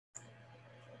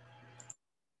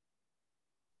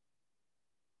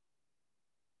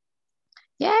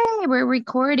Yay, we're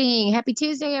recording. Happy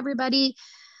Tuesday, everybody.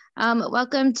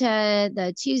 Welcome to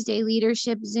the Tuesday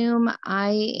Leadership Zoom.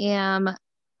 Don't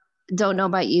know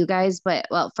about you guys, but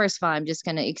well, first of all, I'm just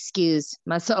going to excuse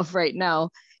myself right now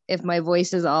if my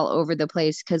voice is all over the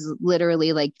place because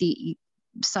literally, like the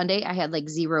Sunday, I had like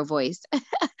zero voice.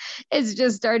 It's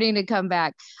just starting to come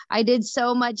back. I did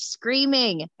so much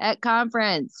screaming at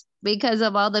conference because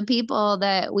of all the people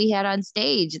that we had on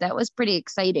stage. That was pretty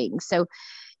exciting. So,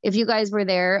 if you guys were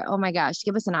there, oh my gosh,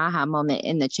 give us an aha moment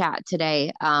in the chat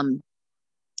today.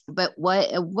 But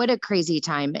what a crazy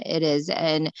time it is.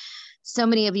 And so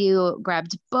many of you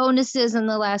grabbed bonuses in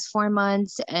the last 4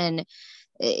 months, and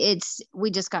we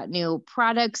just got new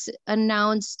products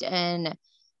announced. And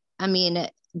I mean,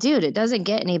 dude, it doesn't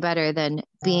get any better than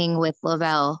being with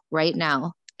Lavelle right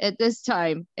now at this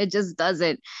time. It just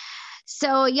doesn't.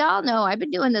 So y'all know I've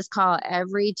been doing this call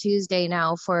every Tuesday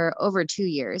now for over 2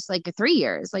 years, like 3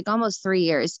 years, like almost 3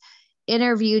 years,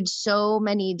 interviewed so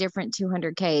many different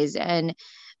 200Ks. And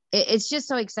it's just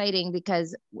so exciting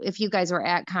because if you guys were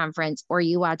at conference or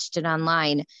you watched it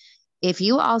online, if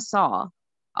you all saw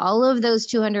all of those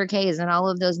 200Ks and all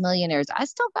of those millionaires, I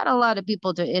still got a lot of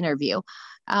people to interview.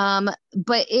 But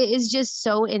it is just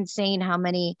so insane how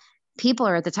many people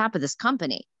are at the top of this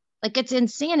company. Like it's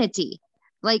insanity.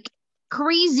 Like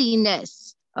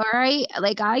craziness. All right.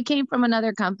 Like I came from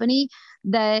another company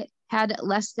that had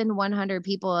less than 100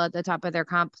 people at the top of their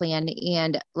comp plan.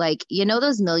 And like,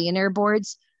 those millionaire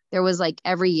boards, there was like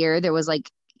every year, there was like,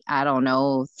 I don't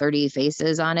know, 30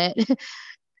 faces on it.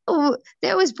 Oh,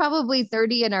 there was probably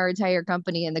 30 in our entire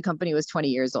company, and the company was 20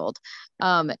 years old.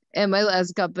 In my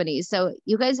last company. So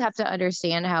you guys have to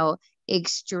understand how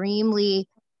extremely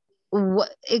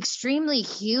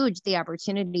huge the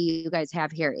opportunity you guys have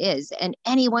here is, and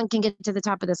anyone can get to the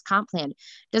top of this comp plan.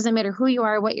 Doesn't matter who you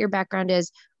are, what your background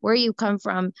is, where you come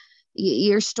from,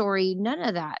 your story, none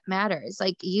of that matters.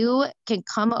 Like you can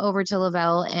come over to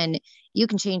Lavelle and you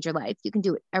can change your life. You can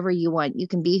do whatever you want. You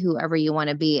can be whoever you want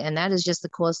to be, and that is just the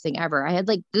coolest thing ever. I had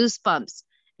like goosebumps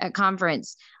at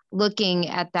conference looking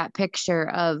at that picture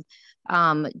of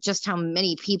just how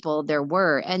many people there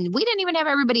were. And we didn't even have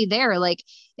everybody there. Like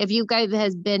if you guys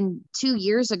has been 2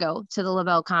 years ago to the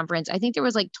Lavelle conference, I think there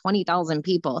was like 20,000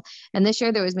 people. And this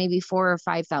year there was maybe 4 or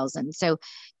 5,000. So,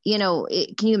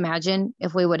 can you imagine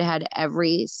if we would have had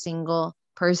every single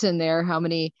person there, how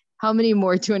many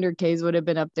more 200Ks would have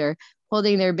been up there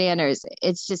holding their banners?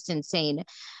 It's just insane.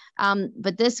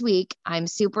 But this week I'm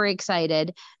super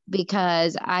excited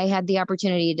because I had the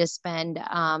opportunity to spend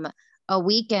a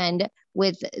weekend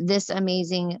with this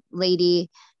amazing lady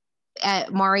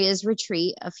at Maria's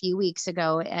retreat a few weeks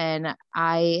ago. And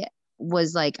I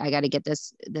was like, I got to get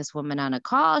this woman on a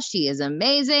call. She is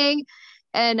amazing.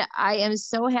 And I am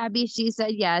so happy she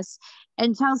said yes.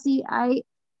 And Chelsey, am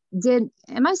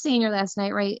I saying your last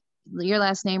name right?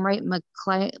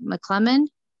 McClymond?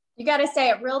 You got to say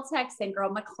it real Texan,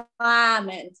 girl.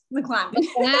 McClymond.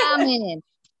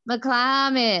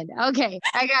 McClymond. Okay,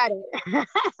 I got it.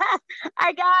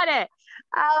 I got it.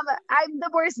 I'm the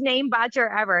worst name botcher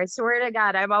ever. I swear to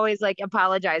God, I'm always like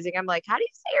apologizing. I'm like, how do you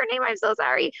say your name? I'm so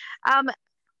sorry.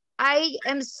 I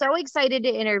am so excited to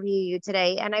interview you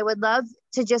today. And I would love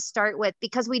to just start with,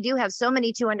 because we do have so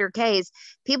many 200Ks,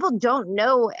 people don't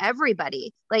know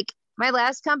everybody. Like my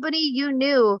last company, you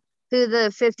knew who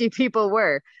the 50 people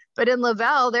were. But in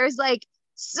Lavelle, there's like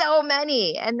so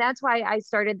many. And that's why I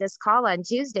started this call on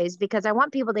Tuesdays, because I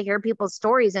want people to hear people's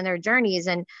stories and their journeys,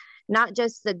 and not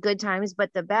just the good times,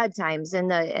 but the bad times and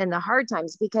the hard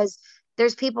times, because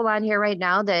there's people on here right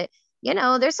now that,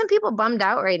 there's some people bummed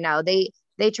out right now. They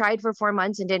tried for 4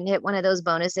 months and didn't hit one of those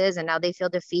bonuses, and now they feel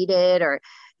defeated, or,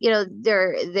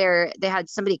 they had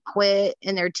somebody quit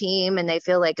in their team and they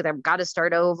feel like they've got to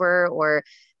start over, or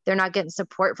they're not getting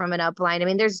support from an upline. I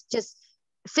mean, there's just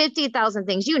 50,000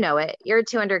 things, it, you're a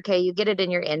 200K, you get it in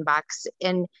your inbox.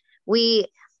 And we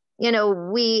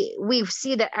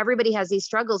see that everybody has these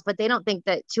struggles, but they don't think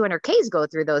that 200Ks go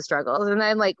through those struggles. And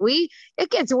I'm like,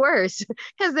 it gets worse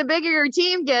because the bigger your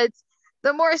team gets,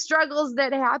 the more struggles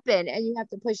that happen, and you have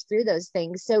to push through those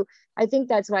things. So I think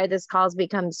that's why this call's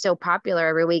become so popular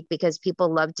every week, because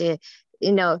people love to,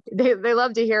 they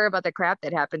love to hear about the crap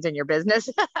that happens in your business.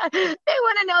 They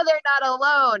want to know they're not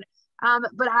alone.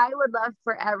 But I would love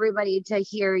for everybody to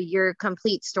hear your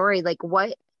complete story. Like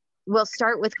we'll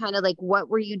start with kind of like, what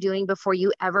were you doing before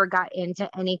you ever got into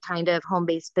any kind of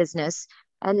home-based business?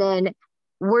 And then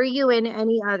were you in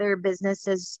any other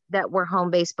businesses that were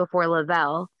home-based before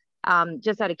Lavelle?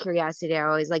 Just out of curiosity, I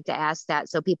always like to ask that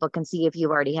so people can see if you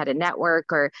already had a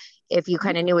network or if you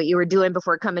kind of knew what you were doing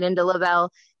before coming into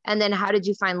Lavelle. And then how did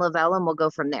you find Lavelle? And we'll go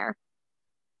from there.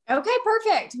 Okay,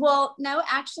 perfect. Well, no,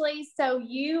 actually, so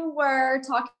you were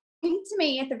talking to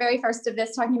me at the very first of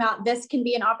this, talking about this can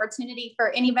be an opportunity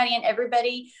for anybody and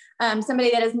everybody.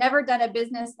 Somebody that has never done a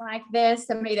business like this,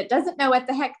 somebody that doesn't know what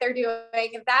the heck they're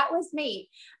doing. That was me.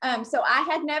 So I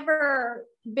had never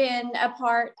been a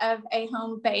part of a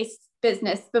home-based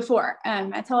business before.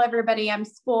 I tell everybody I'm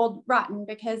spoiled rotten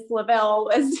because Lavelle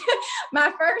was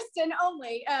my first and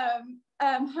only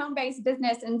home-based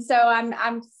business. And so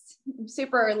I'm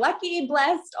super lucky,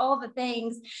 blessed, all the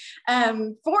things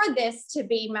for this to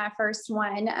be my first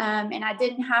one. And I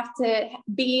didn't have to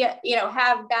be,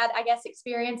 have bad, I guess,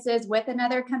 experiences with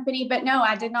another company, but no,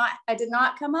 I did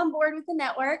not come on board with the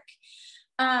network.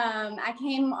 I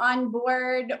came on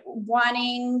board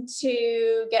wanting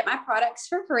to get my products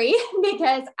for free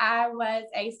because I was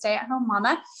a stay-at-home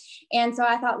mama. And so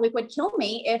I thought Luke would kill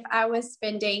me if I was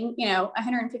spending,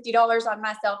 $150 on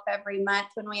myself every month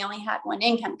when we only had one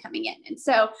income coming in. And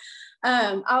so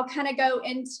I'll kind of go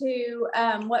into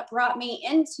what brought me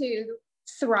into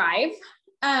Thrive.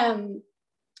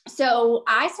 So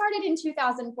I started in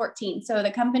 2014. So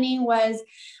the company was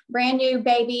brand new,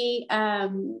 baby. A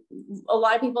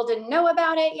lot of people didn't know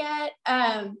about it yet.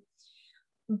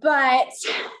 But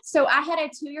so I had a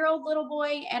 2-year-old little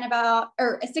boy and a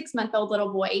 6-month-old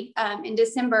little boy in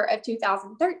December of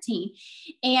 2013,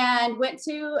 and went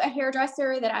to a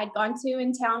hairdresser that I'd gone to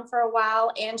in town for a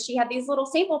while. And she had these little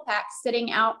sample packs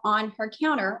sitting out on her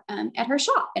counter at her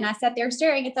shop. And I sat there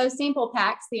staring at those sample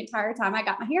packs the entire time I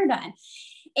got my hair done.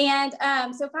 And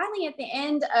so finally at the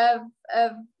end of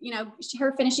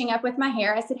her finishing up with my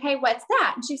hair, I said, "Hey, what's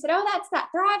that?" And she said, "Oh, that's that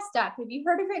Thrive stuff. Have you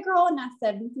heard of it, girl?" And I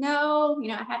said, "No,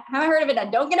 I haven't heard of it. I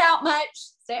don't get out much.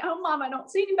 Stay at home mom. I don't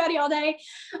see anybody all day."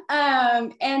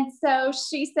 And so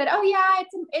she said, "Oh yeah,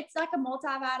 it's like a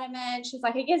multivitamin." She's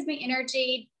like, "It gives me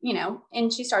energy,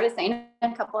 and she started saying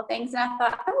a couple of things. And I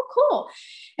thought, "Oh, cool."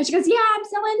 And she goes, "Yeah, I'm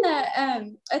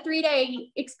selling a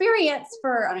 3-day experience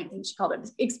for," I don't think she called it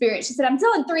experience. She said, "I'm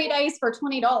selling 3 days for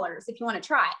 $20 if you want to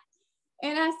try it."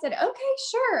 And I said, "Okay,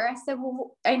 sure." I said,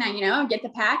 "Well," and I get the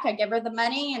pack, I give her the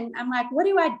money, and I'm like, what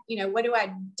do I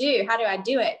do? How do I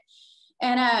do it?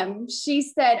 And she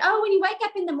said, "Oh, when you wake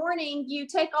up in the morning, you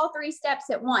take all 3 steps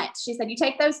at once." She said, "You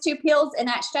take those 2 pills and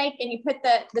that shake and you put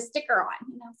the sticker on."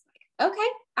 And I was like, "Okay,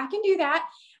 I can do that."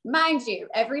 Mind you,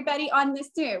 everybody on this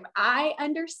Zoom, I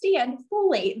understand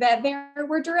fully that there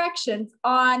were directions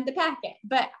on the packet,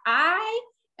 but I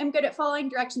am good at following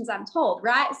directions I'm told,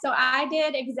 right? So I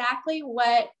did exactly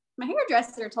what my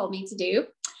hairdresser told me to do.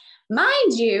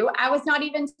 Mind you, I was not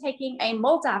even taking a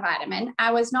multivitamin.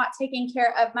 I was not taking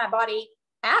care of my body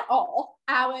at all.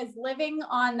 I was living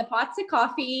on the pots of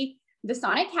coffee, the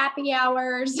Sonic happy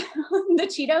hours, the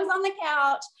Cheetos on the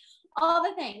couch, all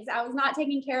the things. I was not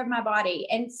taking care of my body.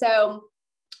 And so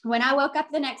when I woke up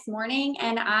the next morning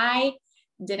and I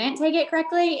didn't take it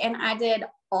correctly and I did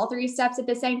all 3 steps at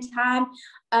the same time,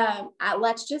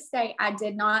 let's just say I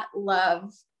did not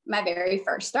love my very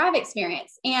first Thrive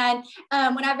experience. And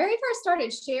when I very first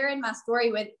started sharing my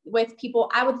story with people,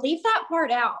 I would leave that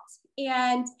part out.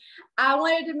 And I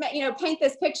wanted to, paint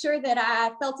this picture that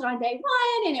I felt it on day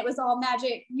one, and it was all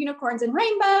magic unicorns and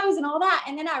rainbows and all that.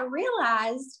 And then I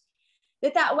realized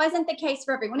that wasn't the case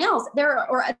for everyone else. There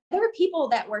are other people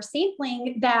that were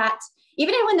sampling that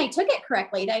even when they took it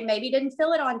correctly, they maybe didn't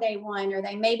feel it on day one, or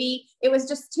it was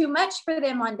just too much for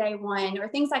them on day one, or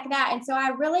things like that. And so I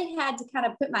really had to kind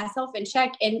of put myself in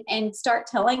check and start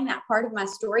telling that part of my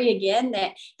story again,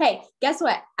 that, hey, guess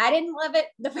what? I didn't love it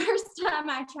the first time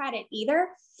I tried it either.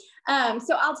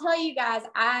 So I'll tell you guys,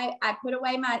 I put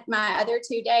away my other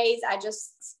 2 days. I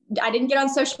didn't get on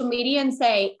social media and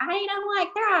say, "I don't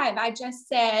like Thrive." I just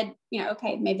said,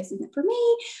 okay, maybe this isn't for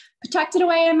me. Tucked it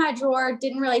away in my drawer.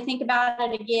 Didn't really think about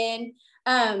it again.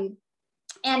 And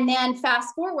then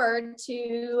fast forward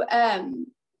to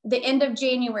the end of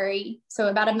January. So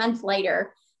about a month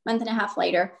and a half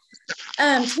later,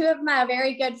 2 of my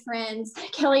very good friends,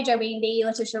 Kelly Jobindi,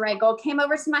 Letitia Regal, came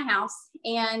over to my house.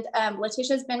 And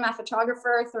Letitia's been my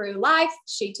photographer through life.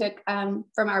 She took from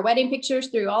our wedding pictures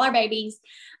through all our babies.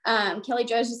 Kelly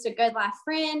Jo's just a good life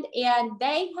friend. And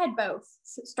they had both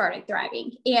started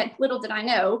thriving. And little did I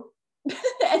know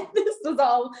that this was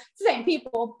all the same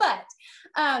people. But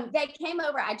they came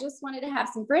over. I just wanted to have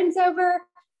some friends over.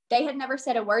 They had never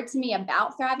said a word to me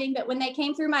about thriving, but when they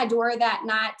came through my door that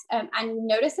night, I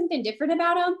noticed something different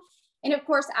about them. And of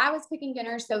course, I was cooking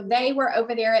dinner, so they were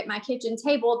over there at my kitchen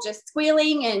table just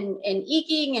squealing and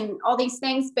eking and all these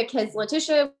things, because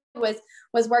Letitia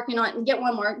was working on get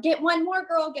one more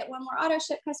girl, get one more auto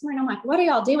ship customer. And I'm like, "What are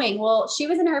y'all doing?" Well, she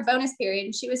was in her bonus period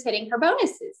and she was hitting her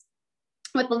bonuses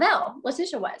with Lavelle.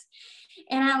 Letitia was.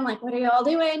 And I'm like, what are y'all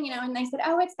doing? And they said,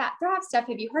 oh, it's that Thrive stuff.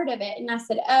 Have you heard of it? And I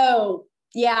said, oh,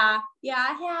 yeah,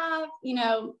 I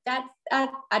have,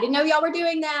 I didn't know y'all were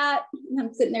doing that. And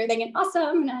I'm sitting there thinking,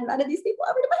 awesome. And I invited these people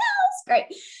over to my house. Great.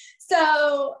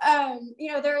 So,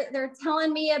 they're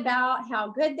telling me about how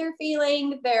good they're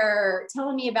feeling. They're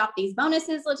telling me about these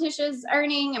bonuses Letitia's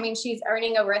earning. I mean, she's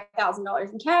earning over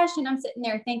 $1,000 in cash. And I'm sitting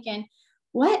there thinking,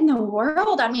 what in the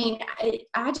world? I mean,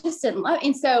 I just didn't love it.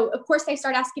 And so, of course, they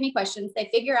start asking me questions. They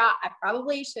figure out I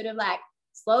probably should have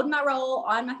slowed my roll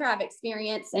on my Thrive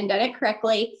experience and done it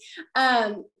correctly.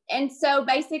 And so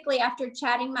basically after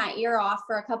chatting my ear off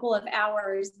for a couple of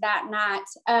hours that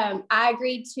night, I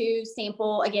agreed to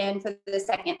sample again for the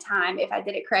second time if I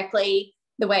did it correctly,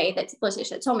 the way that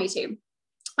Letitia told me to.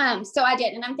 So I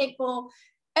did, and I'm thankful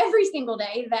every single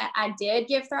day that I did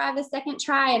give Thrive a second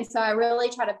try. And so I really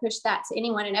try to push that to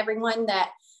anyone and everyone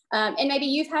that, and maybe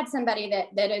you've had somebody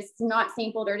that is not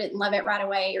sampled or didn't love it right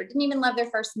away, or didn't even love their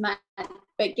first month,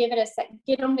 but get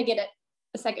them to get it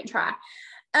a second try.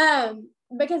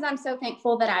 Because I'm so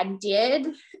thankful that I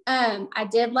did. I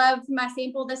did love my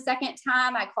sample the second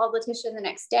time. I called Letitia the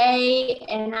next day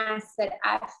and I said,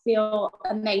 I feel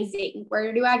amazing.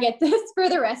 Where do I get this for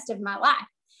the rest of my life?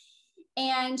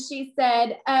 And she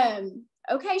said,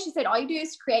 okay. She said, all you do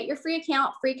is create your free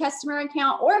account, free customer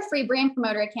account, or a free brand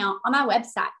promoter account on my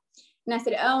website. And I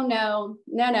said, oh,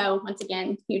 no. Once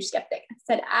again, huge skeptic. I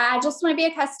said, I just want to be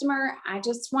a customer. I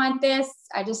just want this.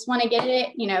 I just want to get it,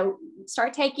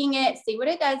 start taking it, see what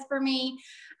it does for me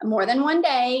more than one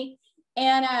day.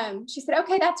 And she said,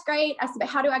 okay, that's great. I said, but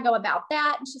how do I go about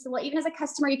that? And she said, well, even as a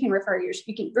customer, you can refer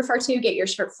to get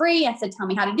yours for free. I said, tell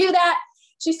me how to do that.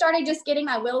 She started just getting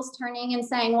my wheels turning and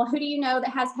saying, well, who do you know that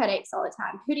has headaches all the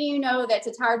time? Who do you know that's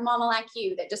a tired mama like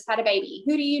you that just had a baby?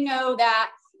 Who do you know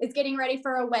that is getting ready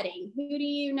for a wedding? Who do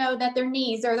you know that their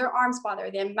knees or their arms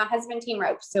bother them? My husband team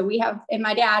ropes. So we have, and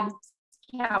my dad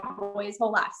cowboy his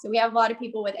whole life. So we have a lot of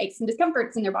people with aches and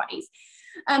discomforts in their bodies.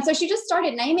 So she just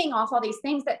started naming off all these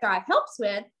things that Thrive helps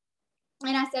with.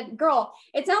 And I said, girl,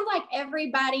 it sounds like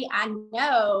everybody I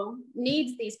know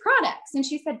needs these products. And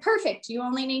she said, perfect. You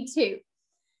only need 2.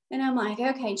 And I'm like,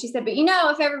 okay. And she said, but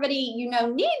if everybody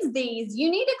needs these, you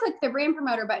need to click the brand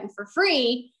promoter button for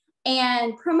free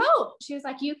and promote. She was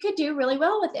like, you could do really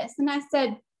well with this. And I said,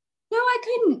 no, I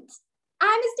couldn't.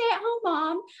 I'm a stay-at-home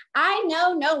mom. I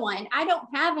know no one. I don't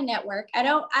have a network. I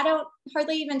don't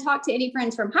hardly even talk to any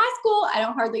friends from high school. I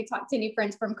don't hardly talk to any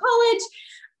friends from college.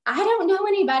 I don't know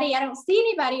anybody. I don't see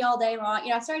anybody all day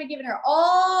long. I started giving her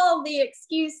all the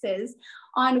excuses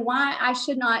on why I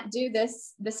should not do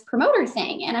this promoter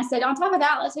thing. And I said, on top of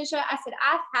that, Letitia, I said,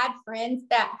 I've had friends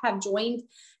that have joined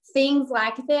things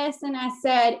like this. And I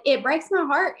said, it breaks my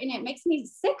heart and it makes me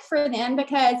sick for them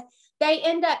because they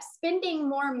end up spending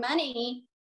more money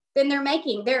than they're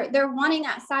making. They're wanting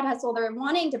that side hustle. They're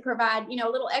wanting to provide, a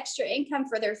little extra income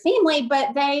for their family,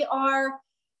 but they are,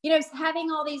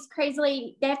 having all these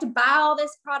crazily, they have to buy all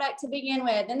this product to begin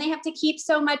with, and they have to keep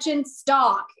so much in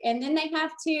stock. And then they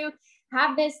have to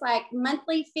have this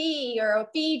monthly fee or a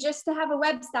fee just to have a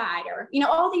website or,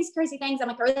 all these crazy things. I'm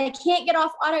like, or they can't get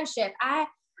off auto ship. I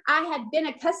had been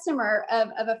a customer of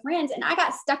a friend's and I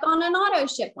got stuck on an auto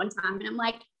ship one time. And I'm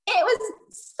like, it was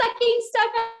sucking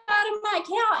stuff out of my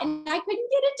account and I couldn't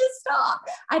get it to stop.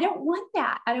 I don't want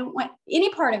that. I don't want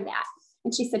any part of that.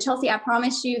 And she said, Chelsey, I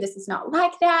promise you, this is not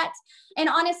like that. And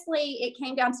honestly, it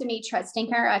came down to me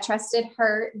trusting her. I trusted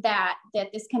her that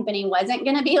this company wasn't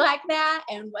going to be like that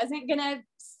and wasn't going to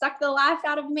suck the life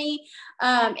out of me.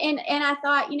 And I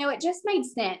thought, it just made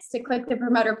sense to click the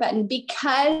promoter button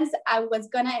because I was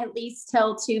going to at least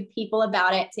tell 2 people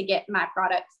about it to get my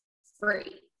product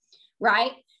free.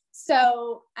 Right.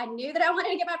 So I knew that I wanted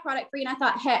to get my product free. And I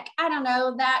thought, heck, I don't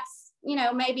know, that's,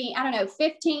 maybe, I don't know,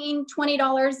 $15,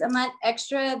 $20 a month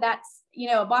extra. That's,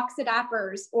 a box of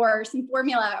diapers or some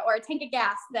formula or a tank of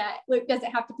gas that Luke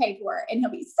doesn't have to pay for. And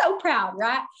he'll be so proud,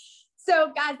 right?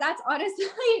 So guys, that's honestly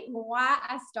why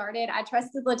I started. I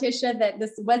trusted Letitia that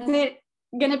this wasn't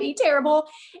going to be terrible.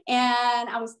 And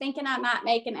I was thinking I might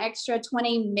make an extra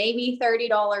 $20, maybe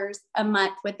 $30 a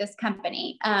month with this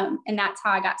company. And that's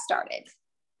how I got started.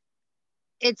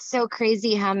 It's so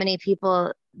crazy how many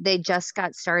people, they just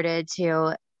got started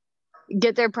to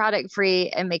get their product free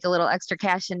and make a little extra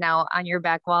cash. And now on your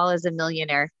back wall is a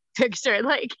millionaire picture.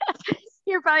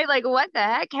 You're probably like, what the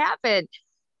heck happened?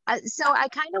 So I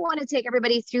kind of want to take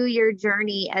everybody through your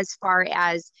journey as far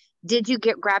as, did you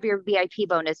grab your VIP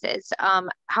bonuses?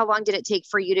 How long did it take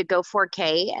for you to go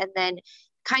 4K? And then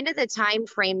kind of the time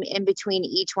frame in between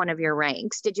each one of your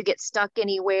ranks. Did you get stuck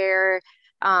anywhere?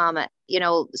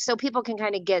 So people can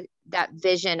kind of get that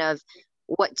vision of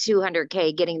what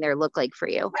 200K getting there look like for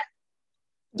you?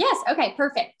 Yes. Okay.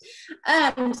 Perfect.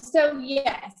 So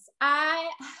yes, I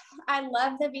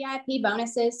love the VIP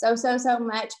bonuses so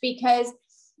much because,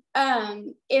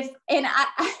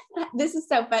 this is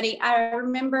so funny. I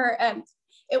remember,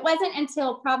 it wasn't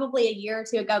until probably a year or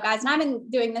two ago, guys, and I've been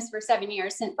doing this for 7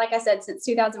 years since, like I said, since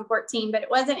 2014, but it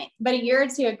wasn't but a year or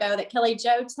two ago that Kelly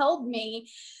Jo told me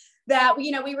that,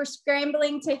 we were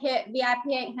scrambling to hit VIP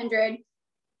 800,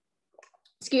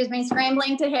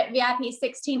 scrambling to hit VIP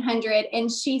 1600.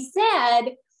 And she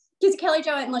said, because Kelly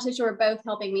Jo and Letitia were both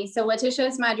helping me. So Letitia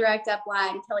is my direct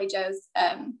upline, Kelly Jo's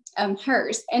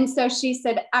hers. And so she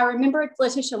said, I remember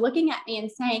Letitia looking at me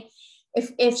and saying,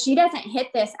 if she doesn't hit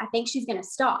this, I think she's going to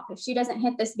stop. If she doesn't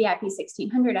hit this VIP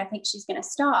 1600, I think she's going to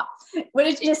stop. But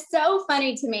it's just so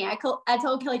funny to me. I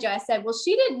told Kelly Jo, I said, well,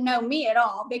 she didn't know me at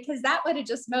all, because that would have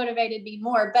just motivated me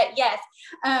more. But yes,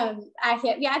 I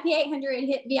hit VIP 800,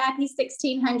 hit VIP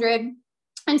 1600.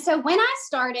 And so when I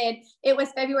started, it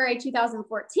was February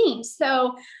 2014.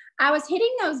 So I was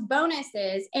hitting those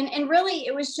bonuses, and really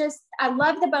it was just, I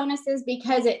love the bonuses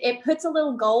because it puts a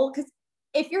little goal. Because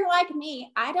if you're like me,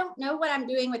 I don't know what I'm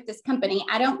doing with this company.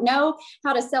 I don't know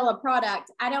how to sell a product.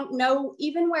 I don't know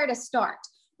even where to start.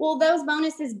 Well, those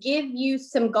bonuses give you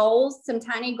some goals, some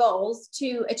tiny goals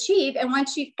to achieve. And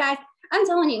once you guys, I'm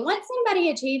telling you, once somebody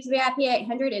achieves VIP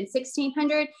 800 and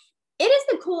 1600, it is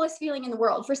the coolest feeling in the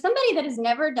world. For somebody that has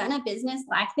never done a business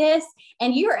like this,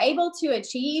 and you are able to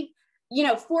achieve,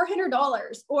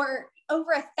 $400 or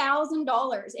over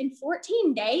 $1,000 in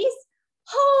 14 days,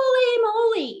 holy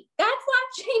moly, that's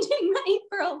life-changing money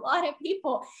for a lot of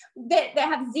people that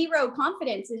have zero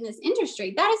confidence in this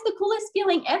industry. That is the coolest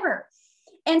feeling ever.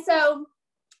 And so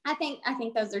I think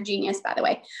those are genius, by the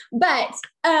way. But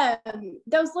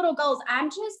those little goals,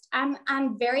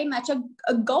 I'm very much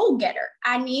a goal getter.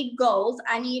 I need goals.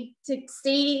 I need to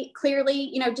see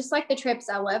clearly, just like the trips,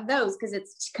 I love those because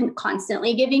it's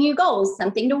constantly giving you goals,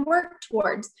 something to work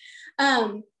towards.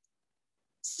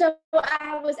 So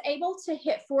I was able to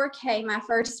hit 4K my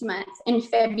first month in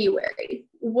February.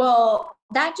 Well,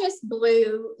 that just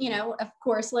blew, of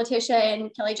course, Letitia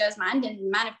and Kelly Jo's mind, and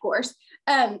mine, of course.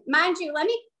 Mind you,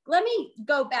 let me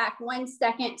go back 1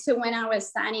 second to when I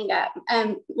was signing up.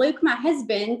 Luke, my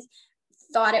husband,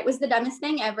 thought it was the dumbest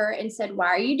thing ever and said, why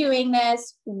are you doing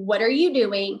this? What are you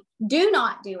doing? Do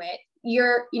not do it.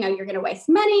 You're going to waste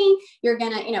money. You're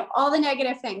going to, all the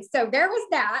negative things. So there was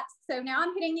that. So now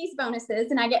I'm hitting these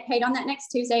bonuses and I get paid on that next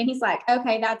Tuesday. And he's like,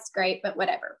 okay, that's great, but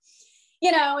whatever,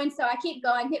 and so I keep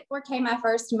going, hit 4K my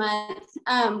first month.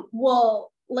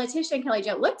 Well, Letitia and Kelly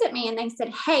Jo looked at me and they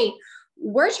said, hey,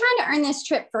 we're trying to earn this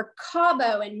trip for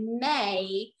Cabo in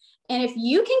May. And if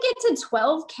you can get to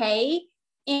 12K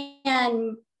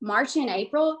in March and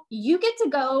April, you get to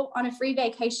go on a free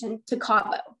vacation to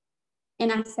Cabo.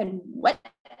 And I said, what?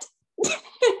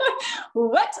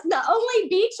 What? The only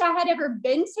beach I had ever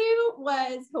been to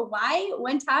was Hawaii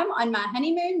one time on my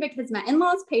honeymoon because my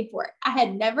in-laws paid for it. I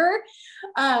had never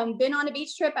been on a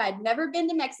beach trip. I had never been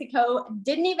to Mexico,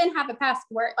 didn't even have a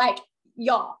passport, like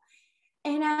y'all.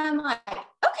 And I'm like,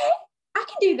 okay, I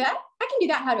can do that. I can do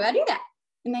that. How do I do that?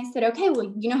 And they said, okay,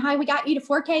 well, you know how we got you to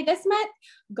 4K this month?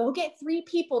 Go get 3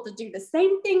 people to do the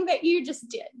same thing that you just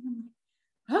did.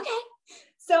 Okay.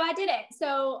 So I did it.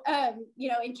 So,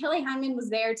 and Kelly Hyman was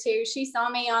there too. She saw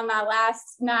me on my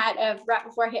last night of right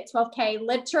before I hit 12K.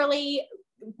 Literally,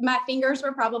 my fingers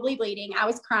were probably bleeding. I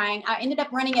was crying. I ended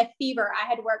up running a fever. I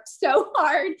had worked so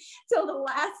hard till the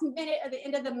last minute of the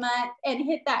end of the month and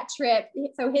hit that trip.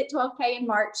 So hit 12K in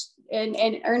March and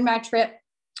earned my trip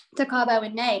to Cabo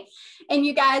in May. And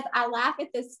you guys, I laugh at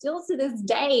this still to this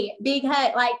day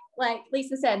because like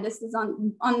Lisa said, this is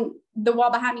on the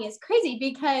wall behind me is crazy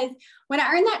because when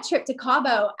I earned that trip to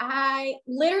Cabo, I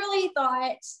literally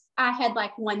thought I had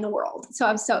won the world. So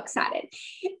I was so excited.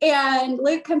 And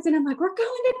Luke comes in, I'm like, we're going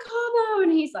to Cabo.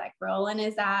 And he's like rolling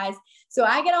his eyes. So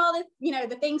I get all the,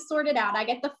 the things sorted out. I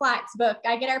get the flights booked.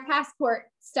 I get our passport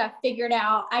stuff figured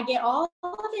out. I get all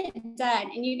of it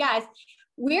done. And you guys,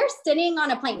 we're sitting on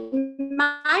a plane.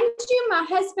 Mind you, my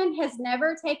husband has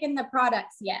never taken the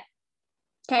products yet.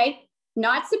 Okay.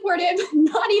 Not supportive,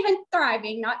 not even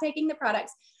thriving, not taking the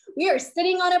products. We are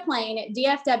sitting on a plane at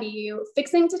DFW,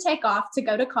 fixing to take off to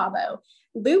go to Cabo.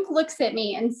 Luke looks at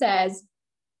me and says,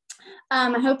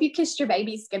 I hope you kissed your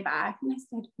babies goodbye. And I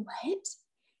said, what?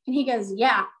 And he goes,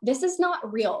 yeah, this is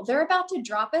not real. They're about to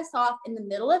drop us off in the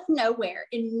middle of nowhere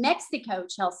in Mexico,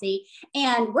 Chelsey,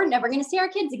 and we're never going to see our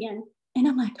kids again. And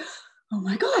I'm like, oh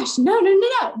my gosh, no.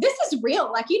 This is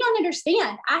real. You don't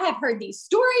understand. I have heard these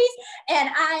stories and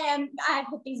I've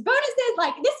hit these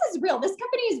bonuses. This is real. This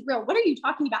company is real. What are you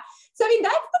talking about? So, I mean,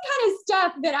 that's the kind of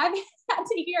stuff that I've had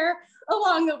to hear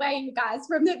along the way, you guys,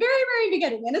 from the very, very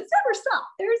beginning. And it's never stopped.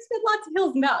 There's been lots of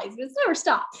hills and valleys, but it's never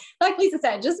stopped. Like Lisa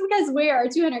said, just because we are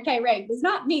 200K ranked does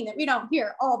not mean that we don't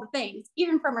hear all the things,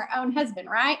 even from our own husband,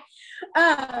 right?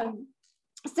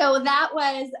 So that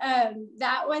was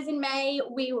in May.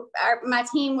 My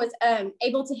team was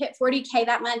able to hit 40K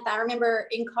that month. I remember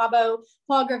in Cabo,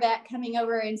 Paul Gravette coming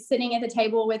over and sitting at the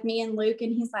table with me and Luke,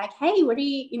 and he's like, "Hey, what are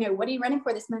you running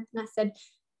for this month?" And I said,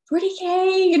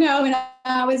 40K, and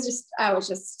I was just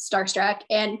starstruck.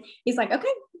 And he's like,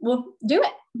 "Okay, we'll do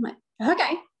it." I'm like,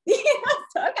 "Okay."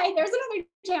 So, okay, there's another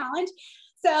challenge.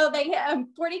 So they hit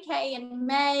 40K in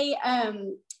May.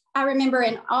 I remember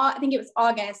I think it was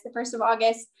August, the 1st of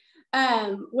August,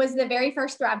 was the very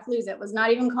first Thrive-Palooza. It was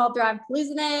not even called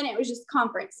Thrive-Palooza then. It was just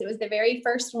conference. It was the very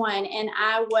first one. And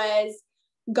I was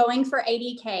going for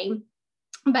 80K,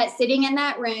 but sitting in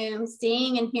that room,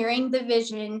 seeing and hearing the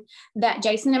vision that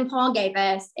Jason and Paul gave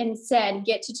us and said,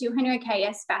 get to 200K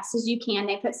as fast as you can.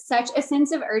 They put such a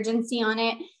sense of urgency on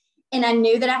it. And I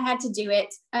knew that I had to do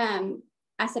it.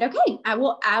 I said, okay, I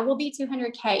will be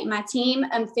 200K. My team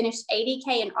finished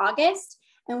 80K in August,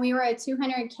 and we were a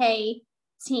 200K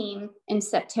team in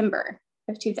September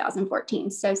of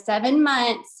 2014. So 7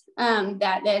 months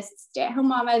that this stay-at-home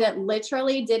mama that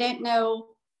literally didn't know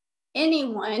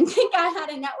anyone think I had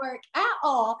a network at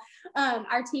all.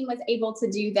 Our team was able to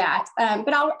do that.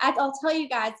 But I'll tell you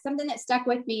guys, something that stuck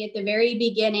with me at the very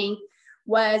beginning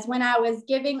was when I was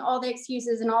giving all the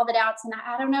excuses and all the doubts, and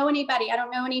I don't know anybody.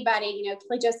 Kelly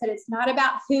just said, it's not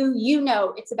about who you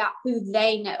know, it's about who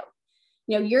they know.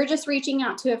 You're just reaching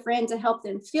out to a friend to help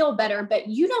them feel better, but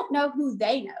you don't know who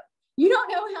they know. You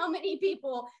don't know how many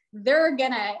people they're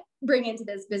gonna bring into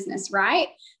this business, right?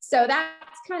 So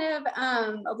that's kind of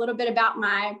a little bit about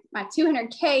my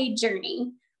 200K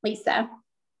journey, Lisa.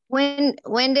 When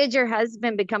did your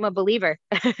husband become a believer?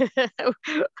 Okay,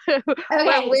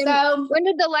 when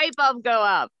did the light bulb go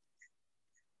up?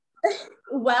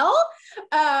 Well,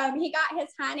 he got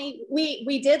his honey.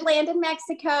 We did land in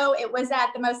Mexico. It was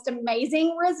at the most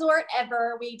amazing resort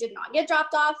ever. We did not get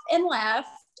dropped off and left.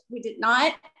 We did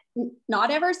not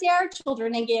ever see our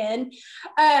children again.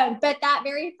 But that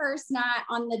very first night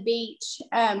on the beach,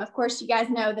 of course, you guys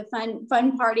know the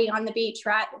fun party on the beach,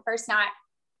 right? The first night.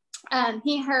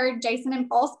 He heard Jason and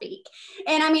Paul speak.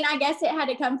 And I mean, I guess it had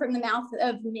to come from the mouth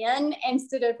of men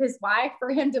instead of his wife for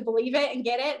him to believe it and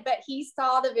get it. But he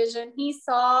saw the vision. He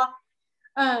saw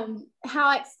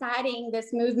how exciting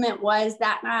this movement was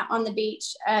that night on the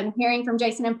beach, hearing from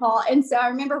Jason and Paul. And so I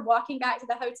remember walking back to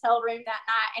the hotel room that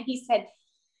night, and he said,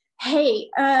 "Hey,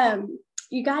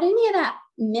 you got any of that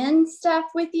men stuff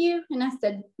with you?" And I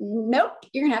said, "Nope,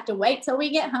 you're gonna have to wait till we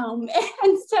get home."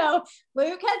 And so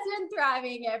Luke has been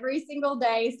thriving every single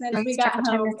day since we got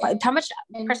home. How much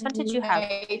percentage you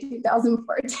have?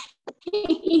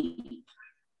 2014.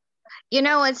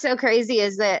 What's so crazy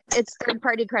is that it's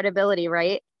third-party credibility,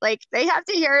 right? Like, they have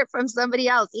to hear it from somebody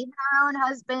else, even our own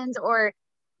husbands or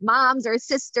moms or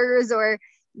sisters or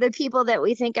the people that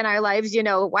we think in our lives,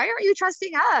 why aren't you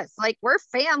trusting us? Like, we're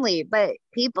family, but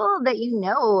people that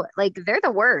like, they're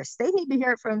the worst. They need to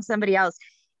hear it from somebody else.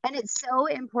 And it's so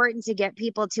important to get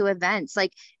people to events.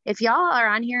 Like, if y'all are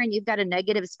on here and you've got a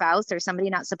negative spouse or somebody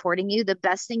not supporting you, the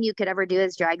best thing you could ever do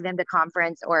is drag them to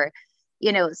conference or,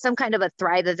 some kind of a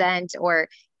Thrive event, or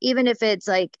even if it's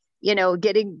like,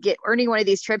 earning one of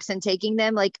these trips and taking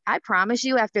them, like, I promise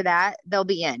you after that, they'll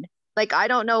be in. Like, I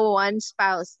don't know one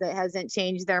spouse that hasn't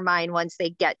changed their mind once they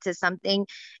get to something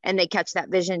and they catch that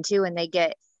vision too, and they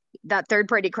get that third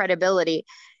party credibility.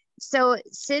 So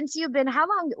since you've been, how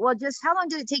long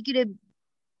did it take you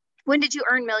when did you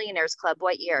earn Millionaires Club?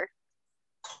 What year?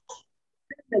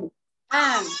 So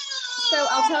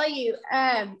I'll tell you,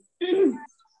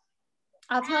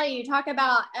 talk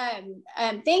about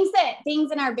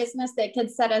things in our business that could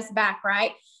set us back,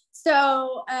 right?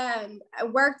 So I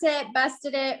worked it,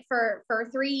 busted it for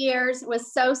 3 years,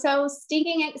 was so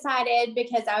stinking excited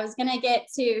because I was going to get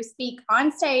to speak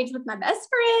on stage with my best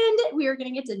friend. We were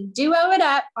going to get to duo it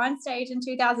up on stage in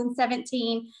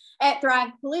 2017 at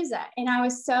Thrive-Palooza. And I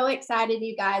was so excited,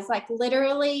 you guys, like,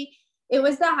 literally it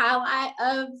was the highlight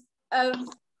of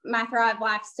my Thrive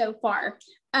life so far.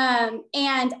 And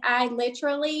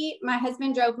my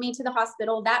husband drove me to the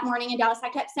hospital that morning in Dallas. I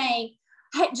kept saying,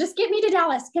 "Hey, just get me to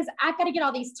Dallas because I've got to get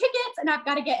all these tickets and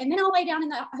and then I'll lay down in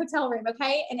the hotel room.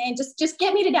 Okay. And just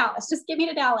get me to Dallas. Just get me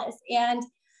to Dallas." And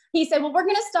he said, "Well, we're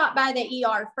going to stop by the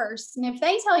ER first. And if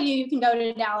they tell you can go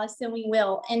to Dallas, then we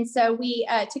will." And so we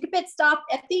took a pit stop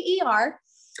at the ER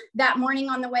that morning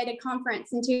on the way to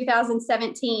conference in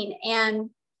 2017. And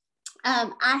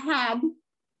I had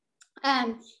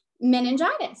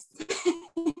meningitis.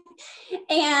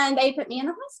 And they put me in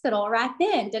the hospital right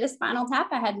then, did a spinal tap.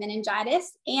 I had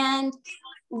meningitis and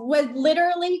was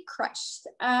literally crushed.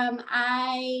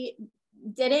 I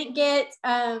didn't get,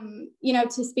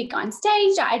 to speak on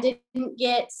stage. I didn't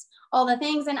get all the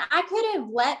things. And I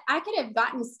could have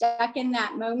gotten stuck in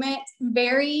that moment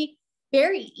very,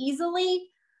 very easily.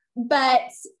 But,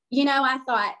 I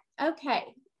thought, okay,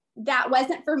 that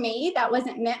wasn't for me. That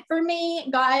wasn't meant for me.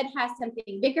 God has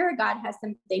something bigger. God has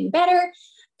something better.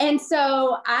 And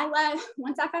so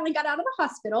once I finally got out of the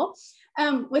hospital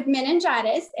with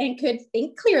meningitis and could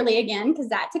think clearly again, because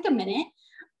that took a minute,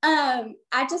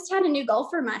 I just had a new goal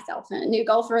for myself and a new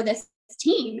goal for this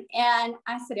team. And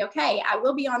I said, okay, I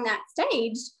will be on that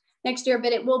stage next year,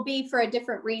 but it will be for a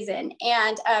different reason.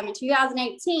 And in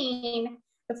 2018,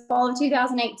 the fall of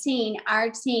 2018, our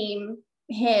team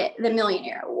hit the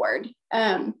Millionaire Award.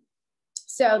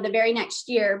 So the very next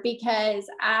year, because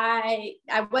I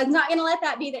was not going to let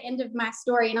that be the end of my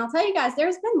story. And I'll tell you guys,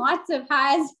 there's been lots of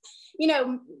highs,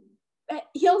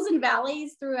 hills and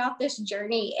valleys throughout this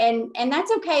journey. And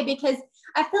that's okay, because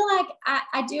I feel like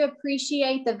I do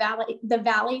appreciate the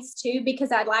valleys too,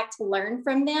 because I'd like to learn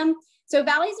from them. So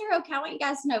valleys are okay. I want you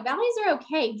guys to know valleys are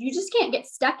okay. You just can't get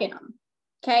stuck in them.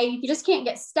 Okay. You just can't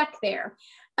get stuck there.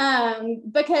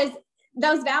 Because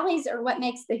those valleys are what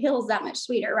makes the hills that much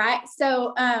sweeter. Right.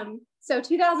 So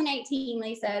 2018,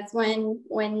 Lisa, is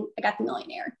when I got the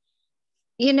Millionaire.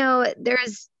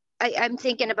 I'm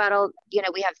thinking about all,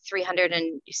 we have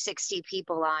 360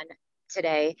 people on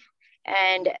today.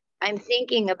 And I'm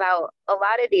thinking about a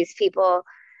lot of these people,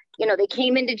 they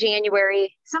came into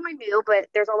January, some are new, but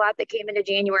there's a lot that came into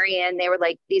January and they were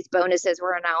like, these bonuses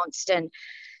were announced and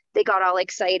they got all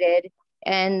excited.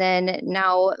 And then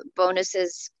now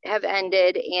bonuses have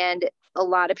ended and a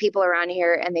lot of people are on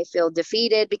here and they feel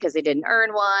defeated because they didn't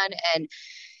earn one. And,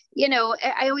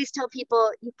 I always tell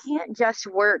people you can't just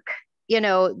work.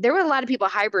 There were a lot of people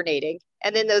hibernating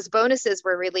and then those bonuses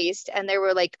were released and they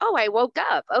were like, oh, I woke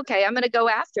up. Okay, I'm going to go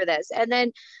after this. And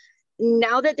then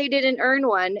now that they didn't earn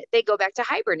one, they go back to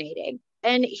hibernating.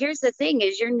 And here's the thing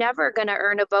is you're never going to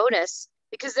earn a bonus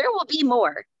because there will be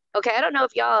more. Okay. I don't know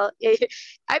if y'all,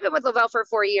 I've been with Lavelle for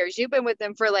 4 years. You've been with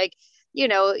them for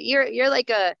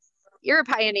you're a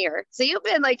pioneer. So you've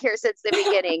been here since the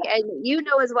beginning and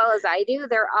as well as I do,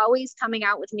 they're always coming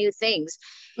out with new things.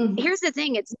 Mm-hmm. Here's the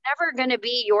thing. It's never going to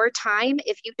be your time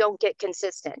if you don't get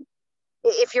consistent.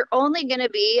 If you're only going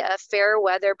to be a fair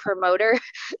weather promoter,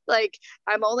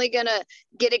 I'm only going to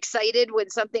get excited when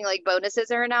something like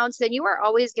bonuses are announced, then you are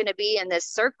always going to be in this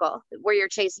circle where you're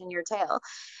chasing your tail.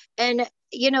 And,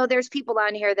 there's people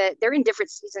on here that they're in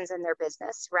different seasons in their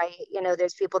business, right?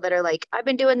 There's people that are like, I've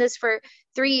been doing this for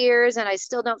 3 years and I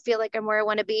still don't feel like I'm where I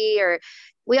want to be, or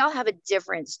we all have a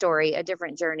different story, a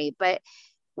different journey. But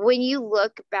when you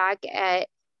look back at,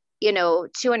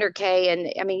 200K,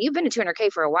 and I mean, you've been at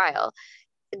 200K for a while.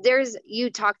 You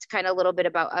talked kind of a little bit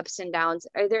about ups and downs.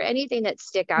 Are there anything that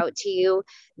stick out to you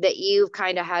that you've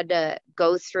kind of had to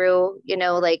go through?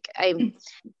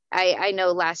 I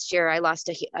know last year I lost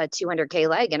a 200K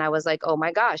leg and I was like, oh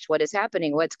my gosh, what is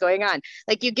happening? What's going on?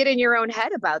 You get in your own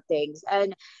head about things.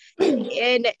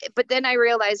 But then I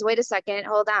realized, wait a second,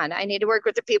 hold on. I need to work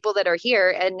with the people that are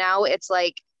here. And now it's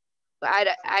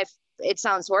it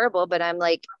sounds horrible, but I'm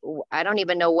like, I don't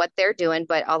even know what they're doing,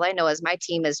 but all I know is my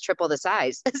team is triple the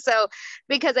size. So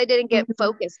because I didn't get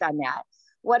focused on that,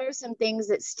 what are some things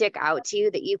that stick out to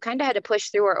you that you kind of had to push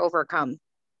through or overcome?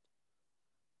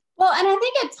 Well, and I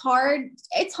think it's hard.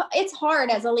 It's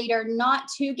hard as a leader not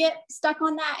to get stuck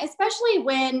on that, especially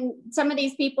when some of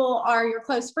these people are your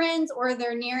close friends or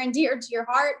they're near and dear to your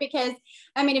heart. Because,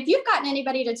 I mean, if you've gotten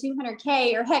anybody to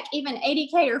 200K or heck, even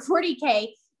 80K or 40K,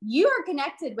 you are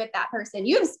connected with that person.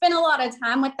 You have spent a lot of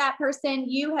time with that person.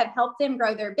 You have helped them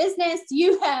grow their business.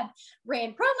 You have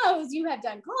ran promos. You have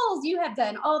done calls. You have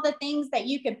done all the things that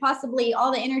you could possibly,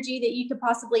 all the energy that you could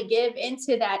possibly give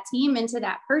into that team, into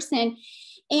that person.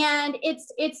 And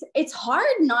it's hard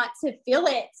not to feel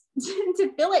it,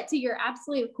 to your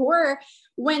absolute core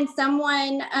when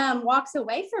someone walks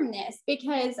away from this,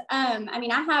 because I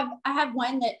mean, I have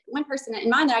one person in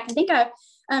mind that I can think of.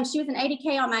 She was an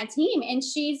 80K on my team, and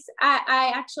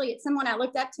I actually, it's someone I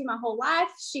looked up to my whole life.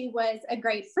 She was a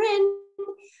great friend.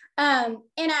 And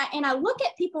I look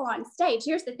at people on stage.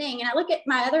 Here's the thing. And I look at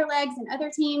my other legs and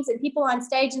other teams and people on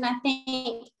stage, and I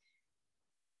think,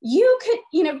 you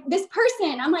could, this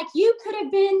person, I'm like, you could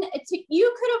have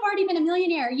already been a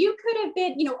millionaire. You could have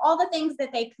been, all the things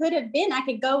that they could have been. I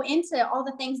could go into all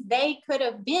the things they could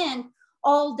have been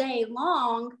all day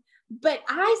long, but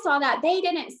I saw that they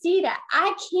didn't see that.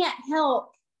 I can't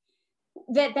help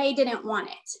that they didn't want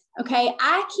it. Okay.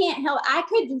 I can't help. I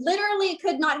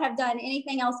could not have done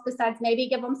anything else besides maybe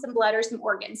give them some blood or some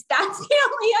organs. That's the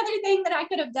only other thing that I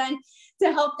could have done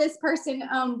to help this person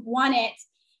want it.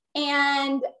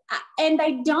 And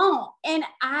they don't. And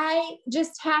I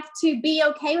just have to be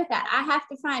okay with that. I have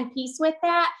to find peace with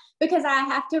that, because I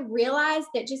have to realize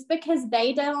that just because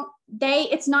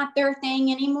it's not their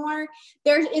thing anymore,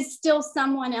 there is still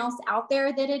someone else out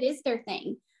there that it is their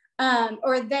thing.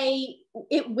 Or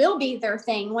it will be their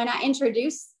thing when I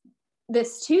introduce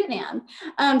this to them.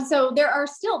 So there are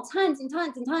still tons and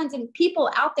tons and tons of people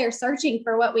out there searching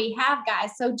for what we have,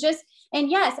 guys. So and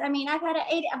yes, I mean, I've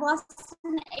lost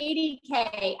an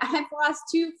 80K. I've lost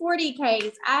 2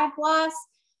 40Ks. I've lost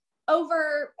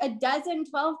over a dozen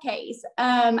 12Ks.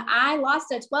 I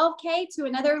lost a 12K to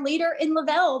another leader in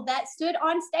Lavelle that stood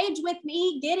on stage with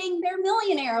me getting their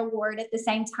millionaire award at the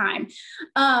same time.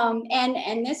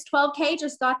 And this 12K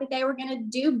just thought that they were going to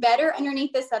do better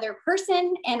underneath this other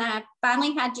person. And I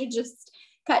finally had to just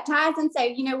cut ties and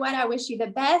say, you know what, I wish you the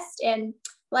best. And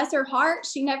bless her heart,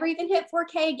 she never even hit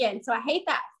 4K again. So I hate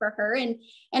that for her. And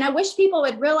I wish people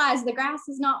would realize the grass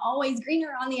is not always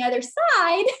greener on the other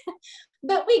side.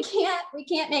 But we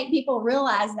can't make people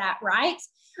realize that, right?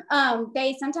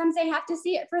 Sometimes they have to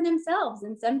see it for themselves,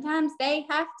 and sometimes they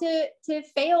have to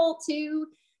fail to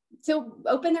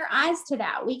open their eyes to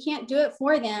that. We can't do it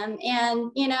for them.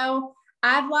 And, you know,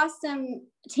 I've lost some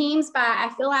teams by, I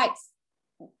feel like,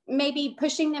 maybe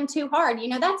pushing them too hard. You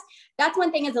know, that's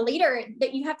one thing as a leader,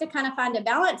 that you have to kind of find a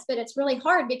balance, but it's really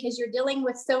hard because you're dealing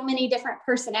with so many different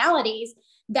personalities,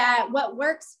 that what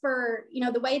works for, you know,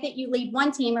 the way that you lead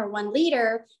one team or one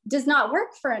leader does not work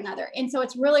for another. And so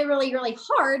it's really, really, really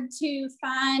hard to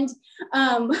find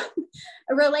a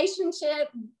relationship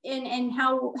in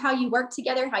how you work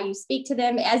together, how you speak to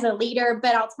them as a leader.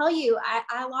 But I'll tell you,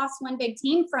 I lost one big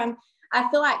team from, I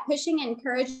feel like, pushing and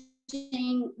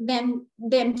encouraging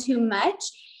them too much.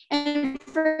 And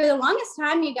for the longest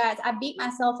time, you guys, I beat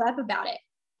myself up about it.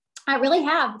 I really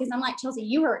have, because I'm like, Chelsey,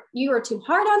 you were too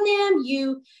hard on them.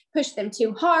 You pushed them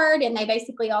too hard. And they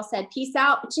basically all said, peace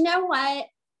out. But you know what?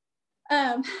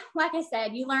 Like I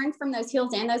said, you learn from those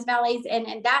hills and those valleys, and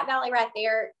that valley right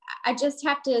there, I just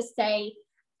have to say,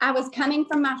 I was coming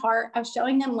from my heart. I was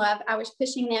showing them love. I was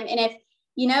pushing them. And if,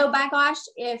 you know, by gosh,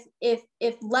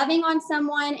 if loving on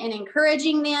someone and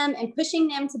encouraging them and pushing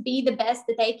them to be the best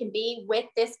that they can be with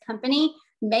this company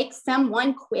makes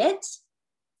someone quit,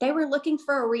 they were looking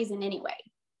for a reason anyway.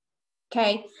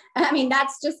 Okay. I mean,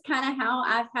 that's just kind of how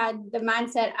I've had the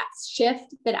mindset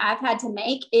shift that I've had to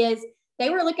make, is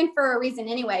they were looking for a reason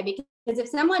anyway, because if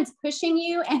someone's pushing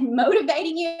you and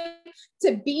motivating you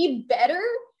to be better,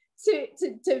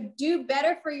 to do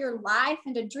better for your life,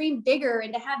 and to dream bigger,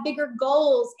 and to have bigger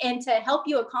goals, and to help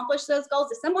you accomplish those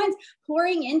goals, if someone's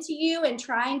pouring into you and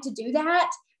trying to do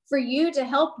that for you to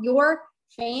help your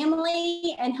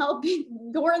family and help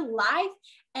your life,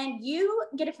 and you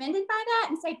get offended by that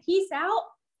and say, peace out,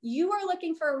 you are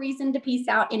looking for a reason to peace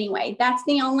out anyway. That's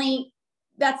the only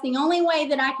way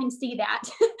that I can see that.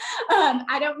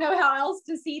 I don't know how else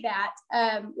to see that,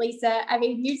 Lisa. I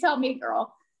mean, you tell me,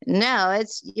 girl. No,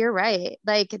 you're right.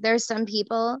 Like, there's some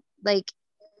people, like,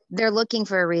 they're looking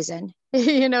for a reason.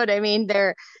 You know what I mean?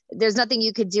 There's nothing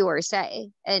you could do or say.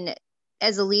 And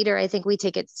as a leader, I think we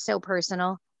take it so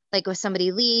personal. Like, if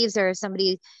somebody leaves, or if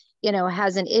somebody, you know,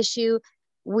 has an issue,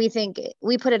 we think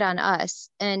we put it on us.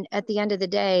 And at the end of the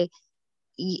day,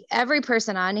 every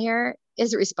person on here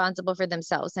is responsible for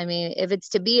themselves. I mean, if it's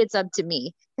to be, it's up to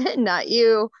me, not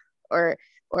you or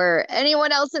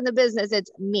anyone else in the business. It's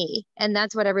me. And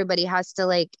that's what everybody has to,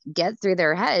 like, get through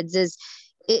their heads, is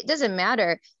it doesn't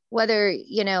matter whether,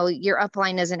 you know, your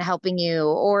upline isn't helping you,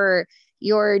 or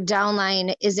your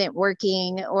downline isn't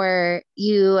working, or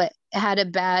you had a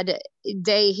bad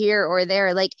day here or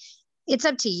there. Like, it's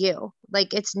up to you.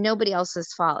 Like, it's nobody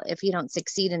else's fault if you don't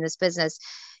succeed in this business.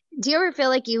 Do you ever feel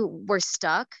like you were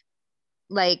stuck?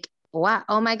 Like, wow,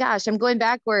 oh my gosh, I'm going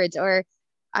backwards, or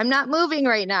I'm not moving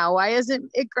right now. Why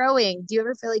isn't it growing? Do you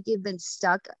ever feel like you've been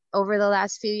stuck over the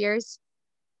last few years?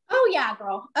 Oh yeah,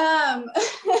 girl.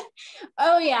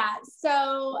 Oh yeah.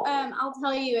 So I'll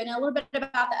tell you in a little bit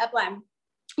about the upline.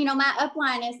 You know, my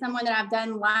upline is someone that I've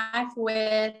done life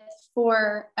with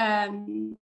for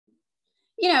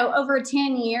you know, over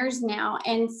 10 years now.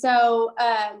 And so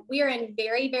we are in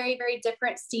very, very, very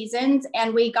different seasons,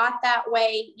 and we got that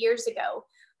way years ago.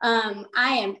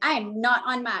 I am not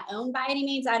on my own by any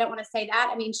means. I don't want to say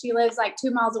that. I mean, she lives like 2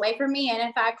 miles away from me, and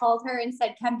if I called her and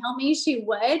said, come help me, she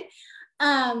would.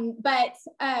 But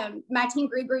my team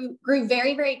grew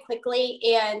very, very quickly,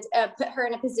 and put her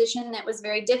in a position that was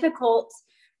very difficult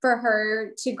for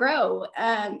her to grow.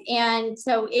 And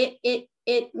so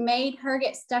it made her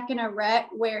get stuck in a rut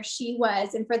where she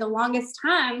was. And for the longest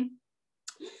time,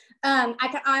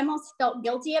 I almost felt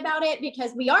guilty about it,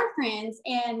 because we are friends,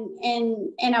 and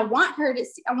I want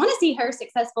to see her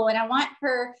successful, and I want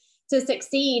her to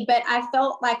succeed. But I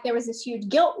felt like there was this huge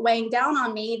guilt weighing down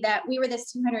on me that we were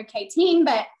this 200K team,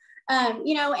 but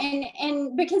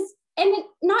and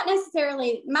not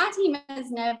necessarily, my team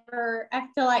has never, I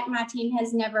feel like my team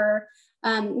has never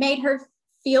made her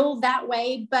feel that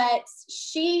way, but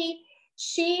she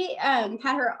had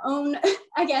her own,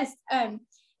 I guess,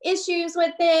 issues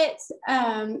with it,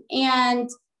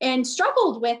 and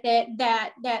struggled with it,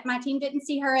 that my team didn't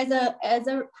see her as a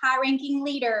high ranking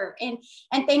leader, and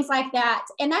things like that.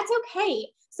 And that's okay.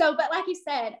 So, but like you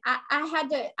said, I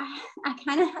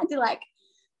kind of had to, like,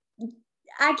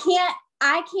 I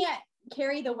can't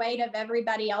carry the weight of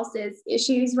everybody else's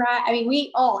issues, right? I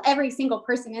mean, every single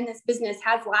person in this business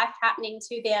has life happening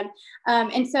to them.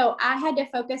 And so I had to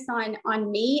focus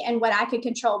on me and what I could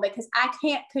control, because I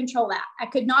can't control that. I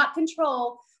could not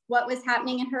control what was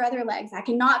happening in her other legs. I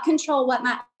cannot control what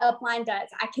my upline does.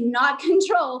 I cannot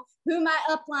control who my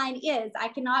upline is. I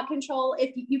cannot control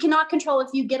if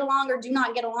you get along or do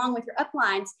not get along with your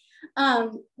uplines.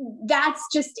 That's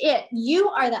just it. You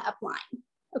are the upline.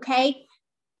 Okay.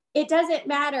 It doesn't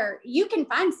matter. You can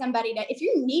find somebody if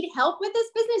you need help with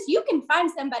this business, you can find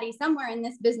somebody somewhere in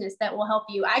this business that will help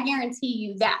you. I guarantee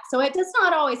you that. So it does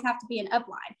not always have to be an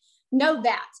upline. Know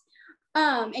that.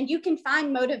 And you can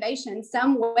find motivation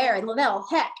somewhere in Lavelle.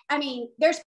 Heck, I mean,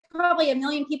 there's probably a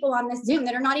million people on this Zoom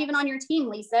that are not even on your team,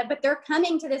 Lisa, but they're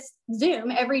coming to this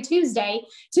Zoom every Tuesday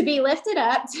to be lifted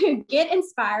up, to get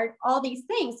inspired, all these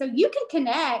things. So you can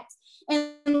connect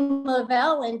in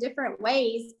Lavelle in different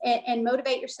ways, and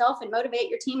motivate yourself and motivate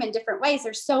your team in different ways.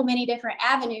 There's so many different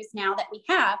avenues now that we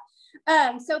have.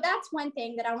 So that's one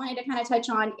thing that I wanted to kind of touch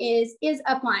on is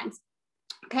uplines.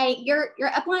 Okay. Your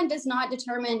upline does not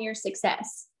determine your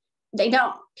success. They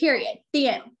don't, period. The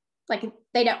end. Like,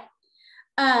 they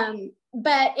don't.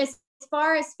 But as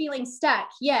far as feeling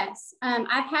stuck, yes.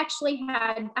 I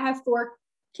have 4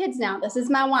 kids now. This is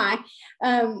my why.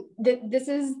 This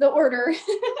is the order.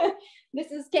 This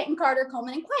is Kate, Carter,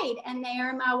 Coleman, and Quaid, and they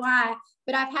are my why.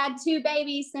 But I've had 2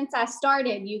 babies since I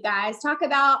started, you guys. Talk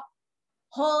about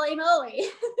holy moly.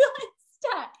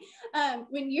 Stuck.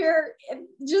 When you're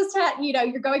just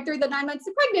you're going through the 9 months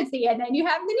of pregnancy, and then you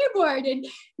have the newborn, and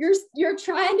you're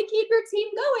trying to keep your team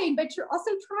going, but you're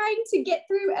also trying to get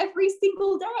through every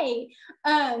single day.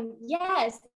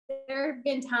 Yes, there have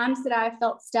been times that I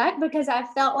felt stuck, because I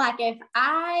felt like if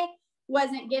I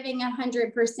wasn't giving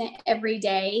 100% every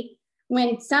day,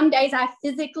 when some days I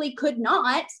physically could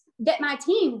not, that my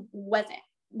team wasn't.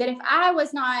 That if I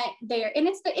was not there, and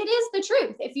it is the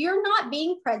truth. If you're not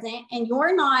being present and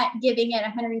you're not giving it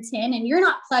 110, and you're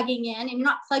not plugging in, and you're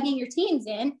not plugging your teams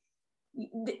in,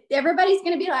 everybody's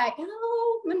going to be like,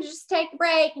 oh, I'm going to just take a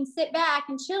break and sit back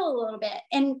and chill a little bit.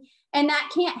 And that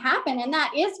can't happen. And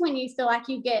that is when you feel like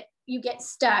you get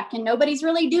stuck, and nobody's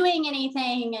really doing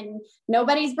anything, and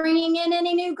nobody's bringing in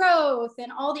any new growth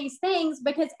and all these things,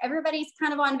 because everybody's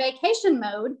kind of on vacation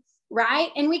mode. Right.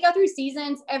 And we go through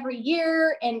seasons every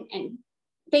year and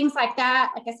things like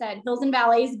that. Like I said, hills and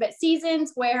valleys, but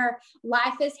seasons where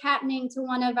life is happening to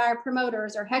one of our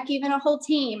promoters, or heck, even a whole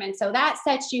team. And so that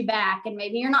sets you back, and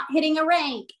maybe you're not hitting a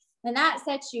rank, and that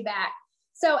sets you back.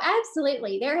 So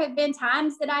absolutely. There have been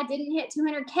times that I didn't hit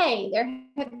 200K. There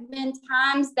have been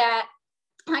times that,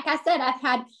 like I said, I've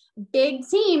had big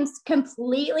teams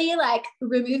completely like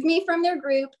remove me from their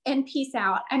group and peace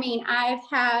out. I mean, I've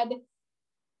had,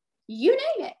 you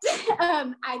name it.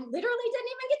 I literally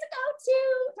didn't even get to go to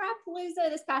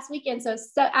Thrive-Palooza this past weekend. So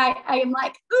I am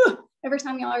like, ooh, every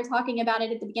time y'all are talking about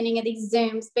it at the beginning of these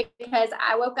Zooms, because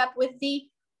I woke up with the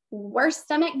worst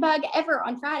stomach bug ever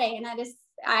on Friday. And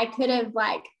I could have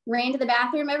like ran to the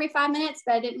bathroom every 5 minutes,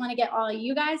 but I didn't want to get all of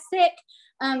you guys sick.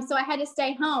 So I had to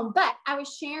stay home, but I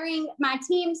was sharing my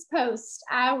team's post.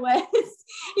 I was,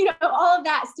 all of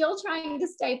that, still trying to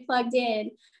stay plugged in.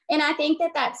 And I think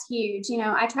that that's huge.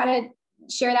 I try to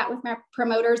share that with my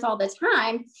promoters all the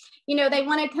time. They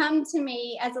want to come to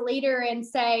me as a leader and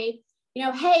say,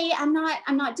 hey, I'm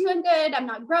not doing good. I'm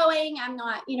not growing. I'm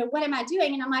not, what am I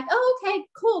doing? And I'm like, oh, okay,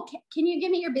 cool. Can you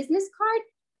give me your business card?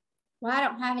 Well, I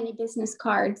don't have any business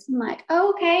cards. I'm like,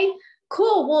 oh, okay,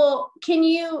 cool. Well, can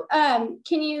you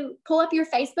pull up your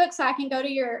Facebook so I can go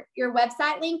to your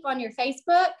website link on your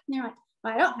Facebook? And they're like,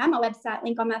 well, I don't have my website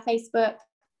link on my Facebook.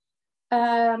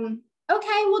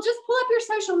 Okay, well, just pull up your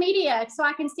social media so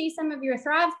I can see some of your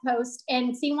Thrive posts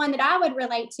and see one that I would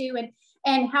relate to.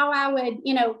 and how I would,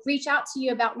 reach out to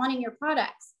you about wanting your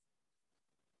products.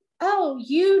 Oh,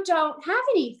 you don't have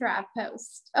any Thrive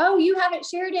posts. Oh, you haven't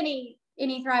shared any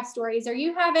Thrive stories, or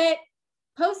you haven't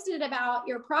posted about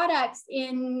your products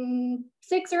in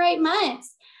 6 or 8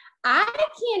 months. I'm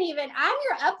your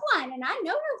upline and I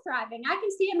know you're thriving. I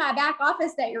can see in my back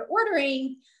office that you're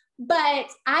ordering, but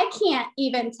I can't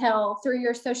even tell through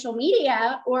your social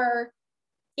media or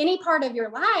any part of your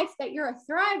life that you're a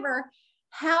thriver.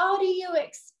 How do you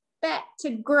expect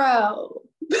to grow?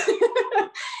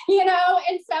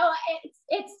 And so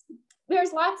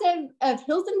there's lots of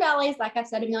hills and valleys, like I've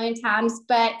said a million times,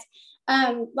 but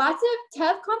lots of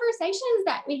tough conversations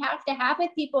that we have to have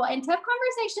with people, and tough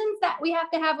conversations that we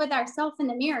have to have with ourselves in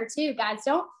the mirror too, guys.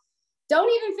 Don't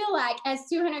even feel like as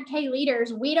 200K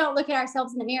leaders, we don't look at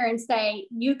ourselves in the mirror and say,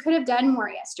 you could have done more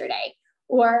yesterday,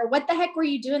 or what the heck were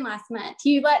you doing last month?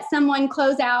 You let someone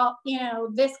close out,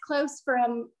 this close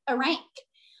from a rank,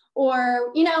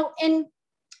 or, and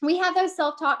we have those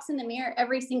self-talks in the mirror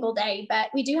every single day, but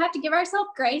we do have to give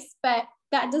ourselves grace, but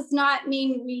that does not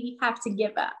mean we have to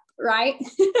give up, right?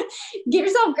 Give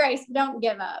yourself grace, but don't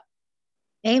give up.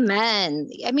 Amen.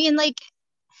 I mean,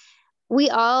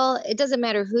 it doesn't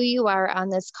matter who you are on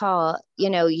this call,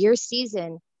 your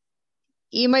season,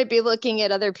 you might be looking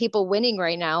at other people winning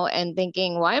right now and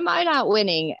thinking, why am I not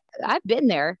winning? I've been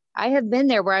there. I have been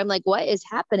there where I'm like, what is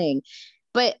happening?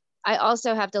 But I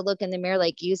also have to look in the mirror,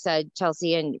 like you said,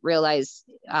 Chelsey, and realize,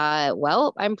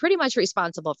 I'm pretty much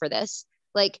responsible for this.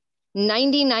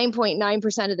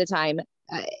 99.9% of the time,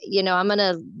 I'm going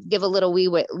to give a little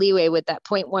leeway with that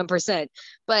 0.1%,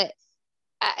 but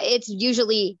it's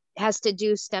usually has to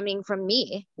do stemming from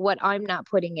me, what I'm not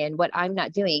putting in, what I'm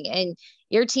not doing. And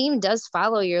your team does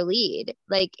follow your lead.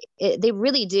 They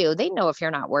really do. They know if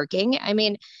you're not working. I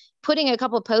mean, putting a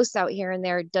couple posts out here and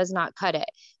there does not cut it.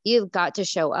 You've got to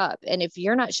show up. And if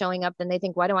you're not showing up, then they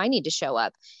think, why do I need to show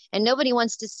up? And nobody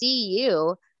wants to see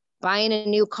you buying a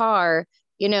new car,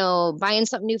 buying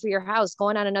something new for your house,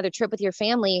 going on another trip with your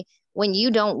family when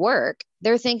you don't work.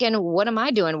 They're thinking, what am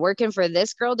I doing? Working for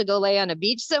this girl to go lay on a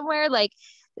beach somewhere?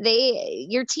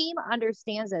 Your team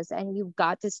understands this, and you've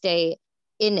got to stay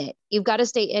in it. You've got to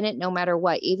stay in it no matter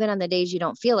what, even on the days you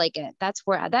don't feel like it. That's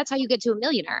how you get to a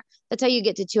millionaire. That's how you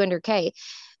get to 200K.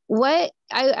 What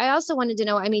I also wanted to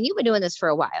know, I mean, you've been doing this for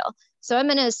a while, so I'm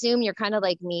going to assume you're kind of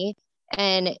like me,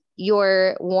 and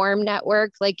your warm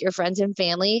network, like your friends and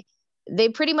family, they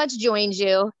pretty much joined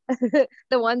you.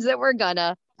 The ones that were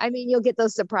gonna, I mean, you'll get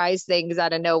those surprise things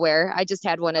out of nowhere. I just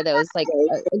had one of those,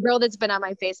 a girl that's been on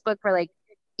my Facebook for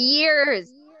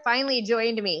years finally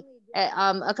joined me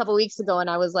a couple weeks ago, and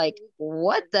I was like,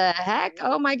 what the heck?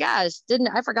 Oh my gosh,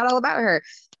 I forgot all about her.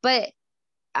 But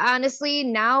honestly,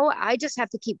 now I just have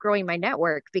to keep growing my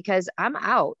network because I'm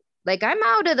out. I'm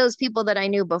out of those people that I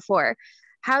knew before.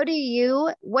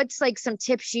 What's some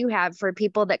tips you have for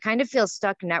people that kind of feel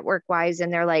stuck network wise,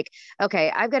 and they're like,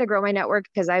 okay, I've got to grow my network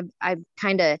because I've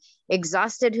kind of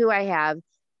exhausted who I have,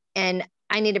 and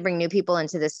I need to bring new people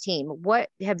into this team. What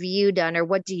have you done, or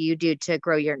what do you do to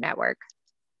grow your network?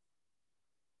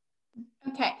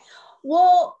 Okay.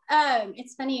 Well,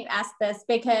 it's funny you asked this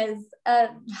because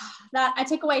that I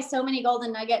took away so many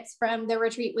golden nuggets from the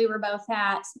retreat we were both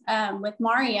at with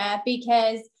Maria,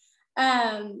 because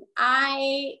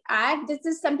this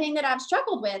is something that I've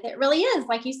struggled with. It really is.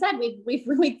 Like you said, we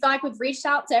feel like we've reached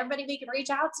out to everybody we can reach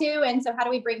out to. And so how do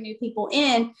we bring new people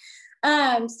in?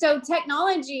 So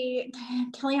technology,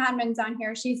 Kelly Hyman's on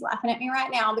here. She's laughing at me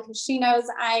right now because she knows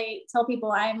I tell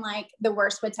people I'm like the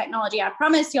worst with technology. I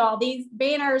promise y'all these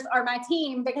banners are my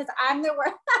team because I'm the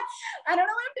worst. I don't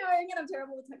know what I'm doing and I'm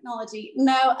terrible with technology.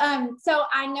 No. So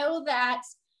I know that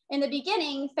in the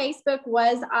beginning, Facebook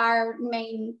was our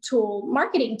main tool,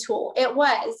 marketing tool. It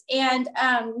was. And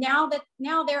now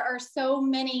there are so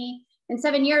many, in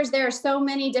 7 years, there are so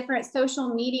many different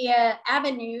social media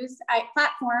avenues,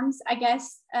 platforms, I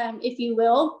guess, if you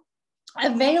will,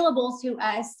 available to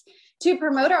us to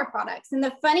promote our products. And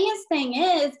the funniest thing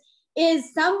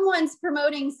is someone's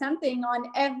promoting something on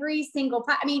every single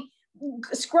platform. I mean,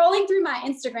 scrolling through my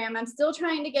Instagram, I'm still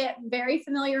trying to get very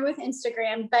familiar with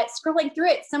Instagram, but scrolling through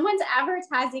it, someone's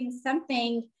advertising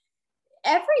something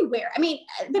everywhere. I mean,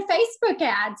 the Facebook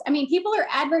ads, I mean, people are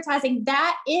advertising.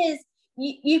 That is,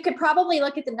 you could probably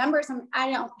look at the numbers. I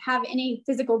don't have any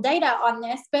physical data on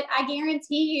this, but I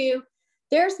guarantee you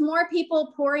there's more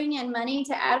people pouring in money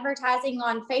to advertising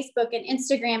on Facebook and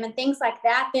Instagram and things like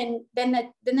that than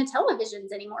the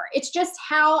televisions anymore. It's just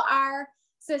how our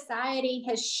society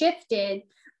has shifted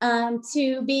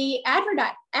to be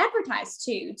advertised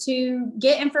to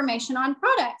get information on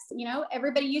products.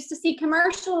 Everybody used to see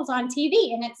commercials on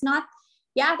TV, and it's not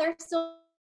Yeah, they're still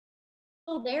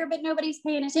there, but nobody's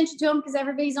paying attention to them because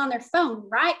everybody's on their phone,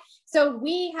 right? So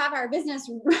we have our business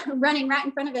running right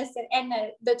in front of us, and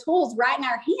the tools right in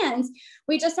our hands.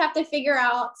 We just have to figure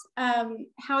out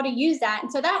how to use that.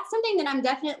 And so that's something that I'm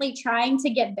definitely trying to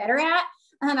get better at.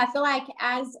 I feel like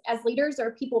as leaders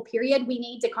or people, period, we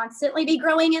need to constantly be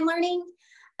growing and learning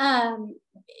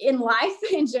in life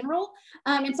in general.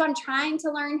 And so I'm trying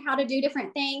to learn how to do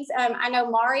different things. I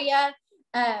know Maria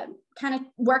kind of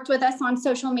worked with us on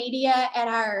social media at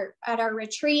our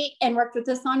retreat, and worked with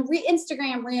us on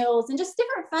Instagram reels and just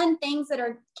different fun things that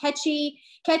are catchy,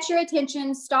 catch your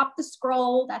attention, stop the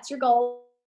scroll. That's your goal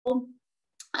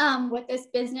with this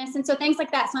business. And so things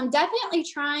like that. So I'm definitely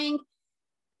trying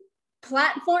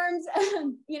platforms,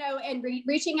 and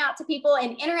reaching out to people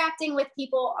and interacting with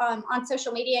people on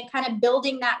social media, and kind of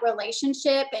building that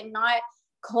relationship, and not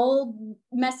cold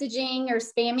messaging or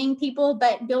spamming people,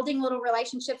 but building little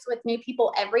relationships with new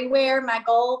people everywhere. My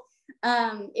goal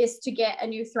is to get a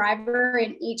new Thriver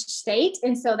in each state.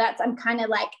 And so I'm kind of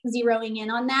like zeroing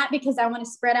in on that, because I want to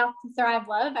spread out the Thrive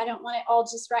love. I don't want it all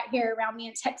just right here around me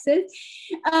in Texas.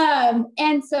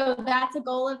 And so that's a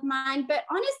goal of mine. But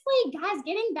honestly, guys,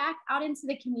 getting back out into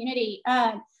the community,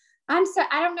 I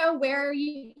don't know where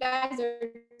you guys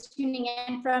are tuning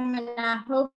in from, and I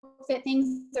hope that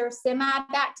things are semi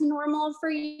back to normal for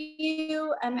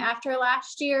you. After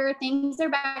last year, things are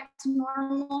back to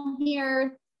normal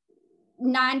here,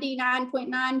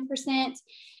 99.9%.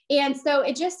 And so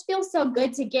it just feels so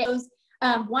good to get those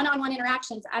one-on-one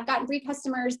interactions. I've gotten 3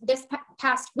 customers this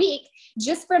past week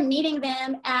just from meeting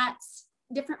them at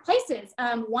different places.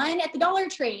 One at the Dollar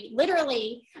Tree.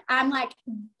 Literally, I'm like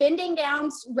bending down,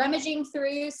 rummaging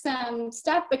through some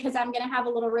stuff, because I'm going to have a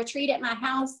little retreat at my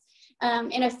house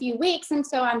in a few weeks. And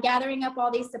so I'm gathering up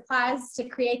all these supplies to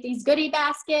create these goodie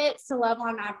baskets to love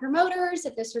on my promoters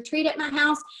at this retreat at my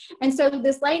house. And so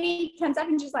this lady comes up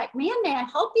and she's like, "Man, may I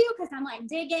help you?" Because I'm like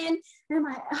digging. And I'm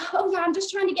like, "Oh yeah, I'm just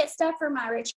trying to get stuff for my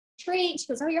retreat." She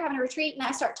goes, "Oh, you're having a retreat?" And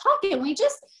I start talking. We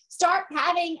just start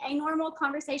having a normal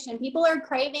conversation. People are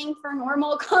craving for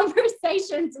normal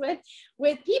conversations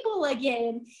with people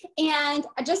again. And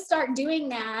I just start doing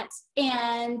that.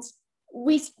 And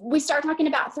we start talking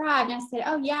about Thrive. And I said,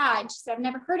 "Oh yeah." I've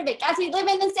never heard of it. Guys, we live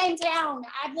in the same town.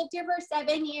 I've lived here for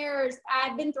 7 years.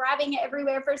 I've been thriving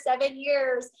everywhere for 7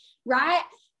 years, right?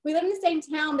 We live in the same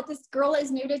town, but this girl is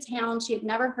new to town. She had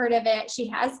never heard of it. She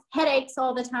has headaches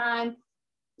all the time.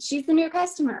 She's the new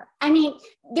customer. I mean,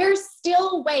 there's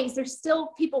still ways, there's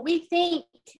still people. We think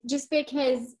just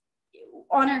because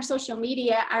on our social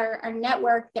media, our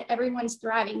network, that everyone's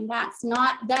thriving. That's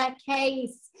not the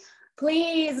case.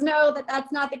 Please know that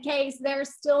that's not the case. There's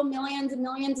still millions and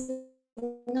millions and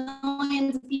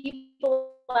millions of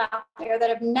people out there that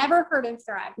have never heard of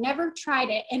Thrive, never tried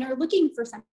it, and are looking for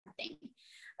something.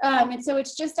 And so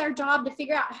it's just our job to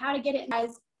figure out how to get it.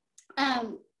 Guys,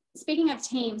 speaking of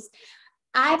teams,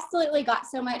 I absolutely got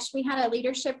so much. We had a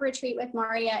leadership retreat with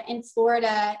Maria in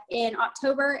Florida in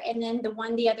October, and then the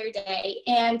one the other day.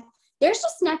 And there's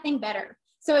just nothing better.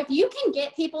 So if you can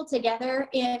get people together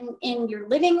in your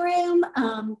living room,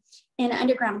 in an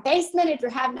underground basement, if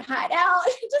you're having to hide out,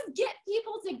 just get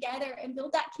people together and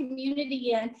build that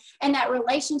community and that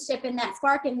relationship and that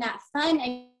spark and that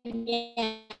fun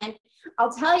again.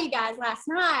 I'll tell you guys, last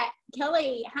night,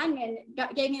 Kelly Hyman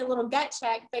gave me a little gut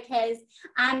check, because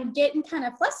I'm getting kind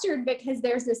of flustered because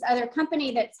there's this other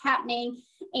company that's happening,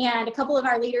 and a couple of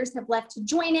our leaders have left to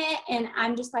join it. And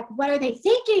I'm just like, what are they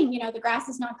thinking? The grass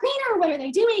is not greener. What are they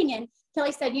doing? And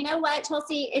Kelly said, "You know what,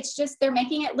 Chelsey, it's just they're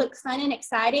making it look fun and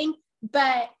exciting,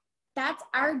 but that's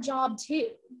our job too.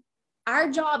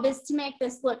 Our job is to make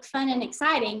this look fun and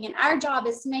exciting. And our job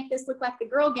is to make this look like the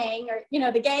girl gang, or,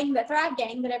 the gang, the Thrive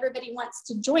gang that everybody wants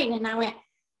to join." And I went,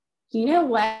 "You know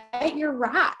what? You're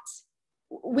right."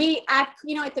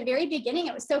 At the very beginning,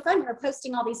 it was so fun. We were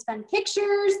posting all these fun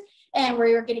pictures, and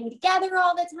we were getting together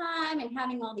all the time and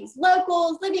having all these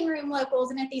living room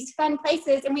locals, and at these fun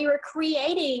places. And we were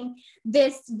creating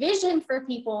this vision for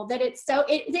people that it is so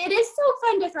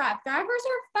fun to thrive. Thrivers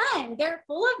are fun. They're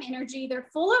full of energy. They're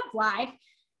full of life.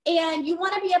 And you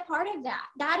want to be a part of that.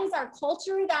 That is our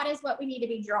culture. That is what we need to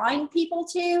be drawing people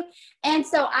to. And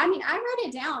so, I wrote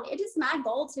it down. It is my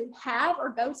goal to have or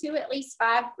go to at least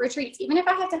 5 retreats, even if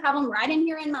I have to have them right in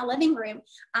here in my living room.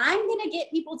 I'm going to get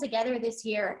people together this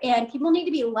year, and people need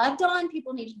to be loved on.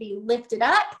 People need to be lifted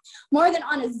up more than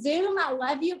on a Zoom. I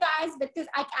love you guys, but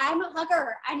I'm a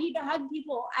hugger. I need to hug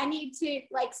people. I need to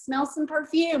smell some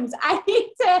perfumes. I need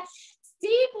to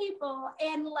see people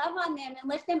and love on them and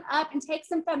lift them up and take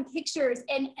some fun pictures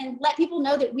and let people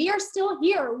know that we are still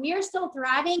here. We are still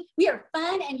thriving. We are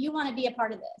fun, and you want to be a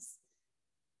part of this.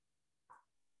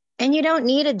 And you don't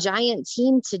need a giant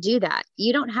team to do that.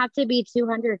 You don't have to be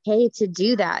 200K to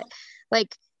do that.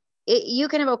 Like you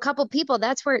can have a couple people.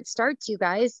 That's where it starts, you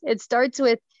guys. It starts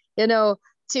with,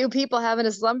 two people having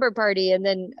a slumber party, and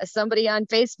then somebody on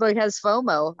Facebook has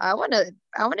FOMO. I want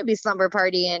to be slumber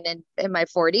partying in my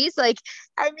 40s. Like,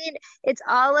 I mean, it's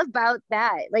all about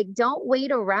that. Like, don't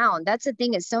wait around. That's the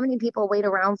thing, is so many people wait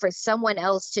around for someone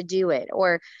else to do it.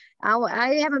 Or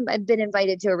I haven't been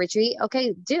invited to a retreat.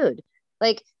 Okay, dude,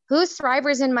 like, who's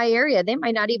thrivers in my area? They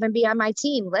might not even be on my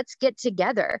team. Let's get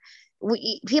together.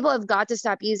 People have got to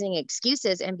stop using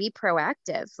excuses and be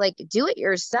proactive. Like, do it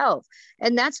yourself.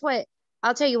 And that's what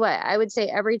I'll tell you what, I would say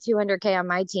every 200K on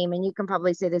my team, and you can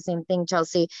probably say the same thing,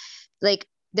 Chelsey, like,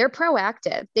 they're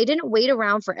proactive. They didn't wait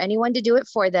around for anyone to do it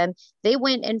for them. They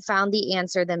went and found the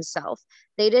answer themselves.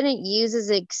 They didn't use as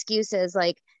excuses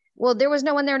like, well, there was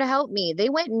no one there to help me. They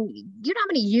went and, you know how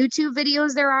many YouTube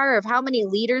videos there are of how many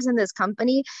leaders in this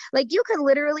company? Like, you could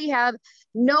literally have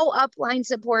no upline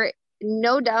support,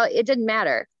 no doubt. It didn't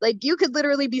matter. Like, you could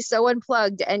literally be so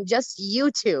unplugged, and just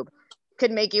YouTube could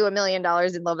make you $1 million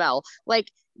in Lavelle. Like,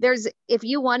 if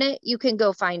you want it, you can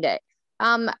go find it.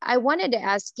 I wanted to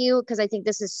ask you, because I think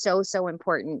this is so, so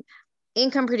important,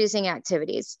 income producing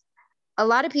activities. A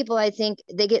lot of people, I think,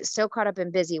 they get so caught up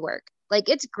in busy work. Like,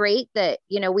 it's great that,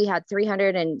 we had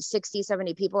 360,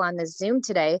 70 people on this Zoom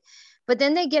today, but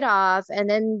then they get off and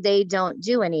then they don't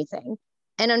do anything.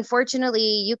 And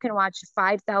unfortunately, you can watch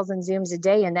 5,000 Zooms a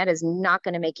day, and that is not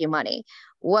going to make you money.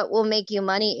 What will make you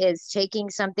money is taking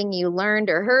something you learned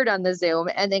or heard on the Zoom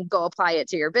and then go apply it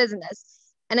to your business.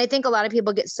 And I think a lot of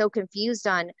people get so confused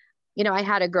on, I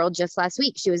had a girl just last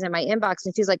week. She was in my inbox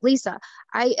and she's like, Lisa,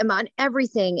 I am on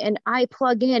everything and I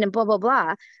plug in and blah, blah,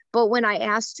 blah. But when I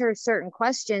asked her certain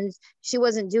questions, she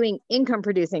wasn't doing income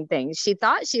producing things. She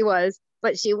thought she was,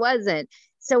 but she wasn't.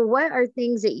 So what are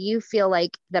things that you feel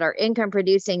like that are income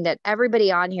producing that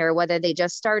everybody on here, whether they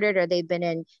just started or they've been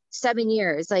in 7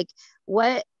 years, like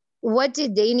what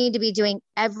did they need to be doing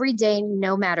every day,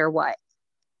 no matter what?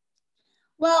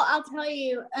 Well, I'll tell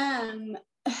you, and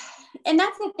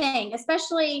that's the thing,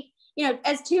 especially,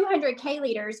 as 200K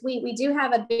leaders, we do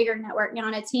have a bigger network now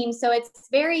on a team. So it's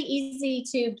very easy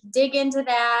to dig into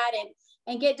that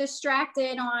and get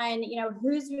distracted on,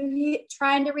 who's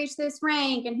trying to reach this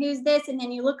rank and who's this. And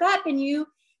then you look up and you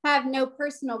have no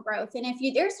personal growth. And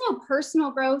if there's no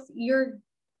personal growth, you're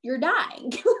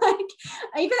dying. Like,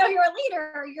 even though you're a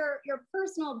leader, your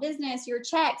personal business, your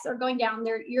checks are going down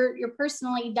there. You're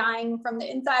personally dying from the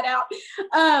inside out.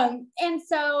 And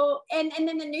so, and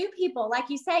then the new people, like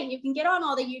you say, you can get on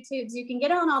all the YouTubes, you can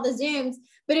get on all the Zooms,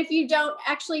 but if you don't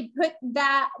actually put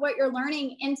what you're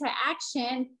learning into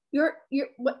action, what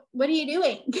are you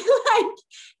doing? Like,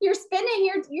 you're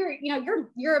spending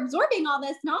you're absorbing all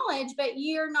this knowledge, but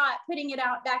you're not putting it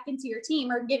out back into your team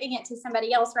or giving it to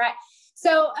somebody else. Right.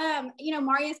 So,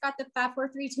 Maria's got the 5, 4,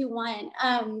 3, 2, 1.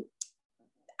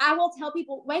 I will tell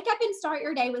people, wake up and start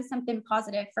your day with something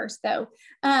positive first, though.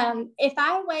 If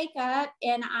I wake up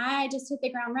and I just hit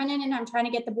the ground running and I'm trying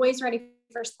to get the boys ready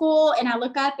for school, and I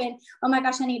look up and, oh my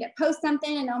gosh, I need to post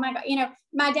something. And oh my God,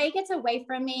 my day gets away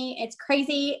from me. It's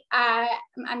crazy.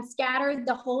 I'm scattered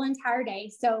the whole entire day.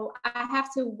 So I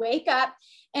have to wake up,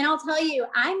 and I'll tell you,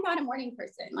 I'm not a morning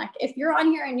person. Like, if you're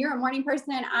on here and you're a morning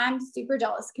person, I'm super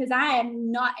jealous because I am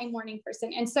not a morning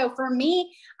person. And so for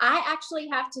me, I actually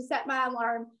have to set my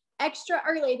alarm extra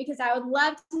early because I would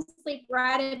love to sleep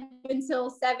right up until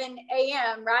 7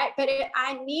 a.m. Right. But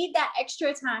I need that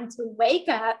extra time to wake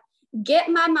up, get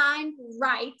my mind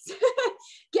right,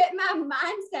 get my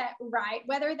mindset right,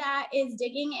 whether that is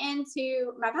digging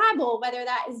into my Bible, whether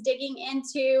that is digging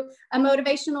into a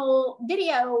motivational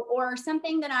video or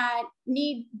something that I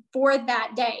need for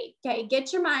that day. Okay,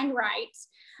 get your mind right.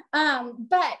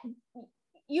 But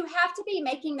you have to be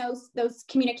making those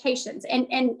communications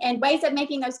and ways of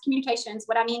making those communications.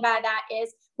 What I mean by that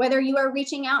is whether you are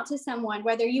reaching out to someone,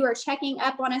 whether you are checking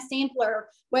up on a sampler,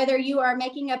 whether you are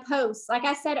making a post. Like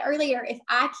I said earlier, if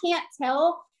I can't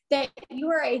tell that you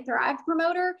are a Thrive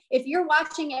promoter, if you're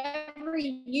watching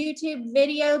every YouTube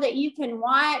video that you can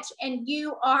watch and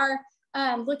you are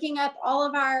looking up all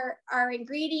of our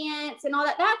ingredients and all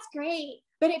that, that's great.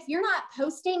 But if you're not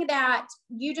posting that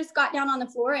you just got down on the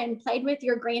floor and played with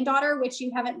your granddaughter, which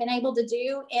you haven't been able to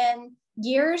do in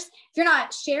years, if you're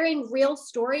not sharing real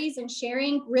stories and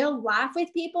sharing real life with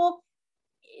people,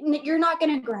 you're not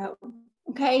going to grow.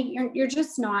 Okay. You're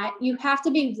just not. You have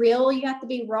to be real. You have to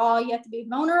be raw. You have to be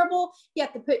vulnerable. You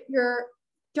have to put your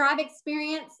Thrive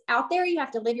experience out there. You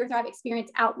have to live your Thrive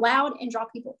experience out loud and draw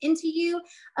people into you.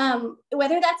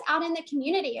 Whether that's out in the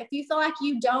community, if you feel like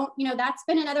you don't, that's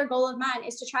been another goal of mine,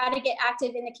 is to try to get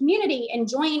active in the community and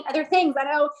join other things. I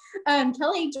know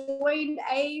Kelly joined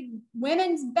a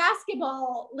women's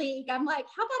basketball league. I'm like,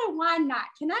 how about a wine night?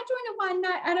 Can I join a wine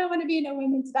night? I don't want to be in a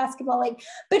women's basketball league,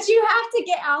 but you have to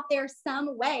get out there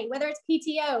some way, whether it's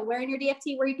PTO, wearing your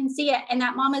DFT where you can see it, and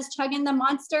that mama's chugging the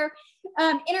Monster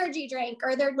energy drink,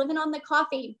 or they're living on the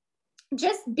coffee.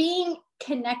 Just being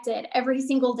connected every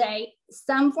single day,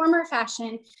 some form or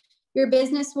fashion, your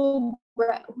business will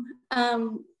grow.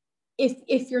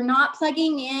 If you're not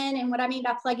plugging in, and what I mean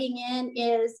by plugging in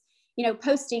is,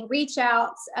 posting, reach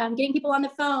outs, getting people on the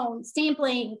phone,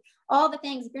 sampling, all the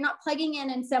things. If you're not plugging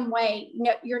in some way,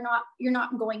 you're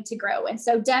not going to grow. And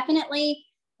so definitely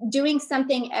doing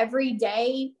something every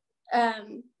day,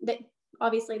 that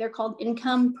obviously they're called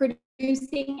income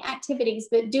producing activities,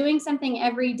 but doing something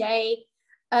every day,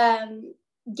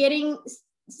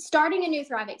 starting a new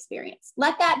Thrive experience.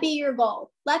 Let that be your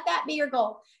goal. Let that be your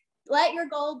goal. Let your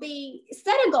goal be,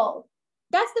 set a goal.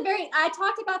 I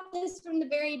talked about this from the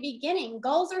very beginning.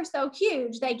 Goals are so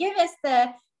huge. They give us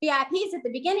the VIPs at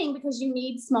the beginning because you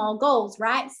need small goals,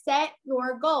 right? Set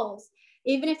your goals.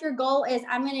 Even if your goal is,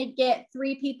 I'm going to get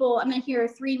 3 people, I'm going to hear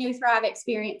 3 new Thrive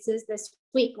experiences this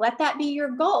week. Let that be your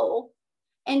goal,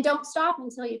 and don't stop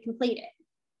until you complete it.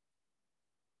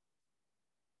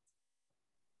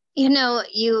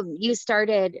 You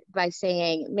started by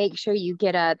saying, make sure you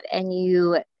get up and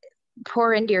you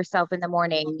pour into yourself in the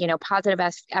morning, positive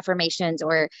affirmations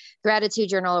or gratitude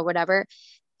journal or whatever.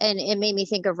 And it made me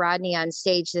think of Rodney on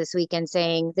stage this weekend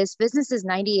saying, this business is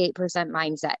 98%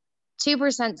 mindset,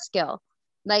 2% skill.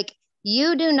 Like,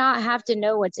 you do not have to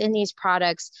know what's in these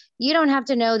products. You don't have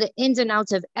to know the ins and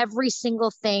outs of every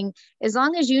single thing. As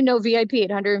long as you know VIP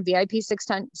 800 and VIP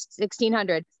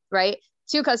 1600, right?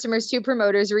 2 customers, 2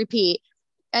 promoters, repeat.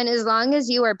 And as long as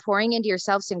you are pouring into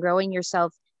yourselves and growing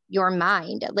yourself, your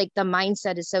mind, like the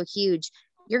mindset is so huge,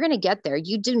 you're going to get there.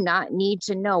 You do not need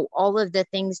to know all of the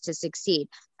things to succeed.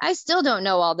 I still don't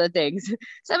know all the things.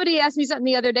 Somebody asked me something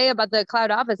the other day about the cloud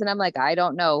office, and I'm like, I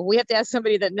don't know. We have to ask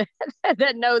somebody that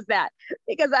that knows that,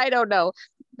 because I don't know.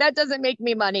 That doesn't make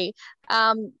me money.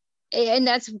 And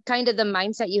that's kind of the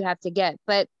mindset you have to get.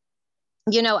 But,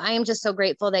 I am just so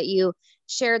grateful that you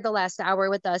shared the last hour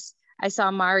with us. I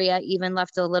saw Maria even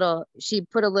she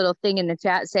put a little thing in the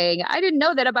chat saying, I didn't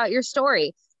know that about your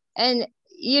story. And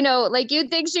like, you'd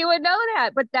think she would know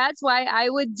that, but that's why I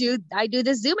do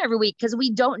this Zoom every week, because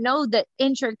we don't know the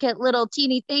intricate little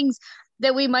teeny things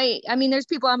that we might. I mean, there's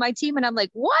people on my team and I'm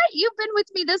like, what? You've been with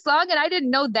me this long and I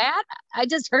didn't know that? I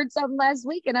just heard something last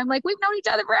week and I'm like, we've known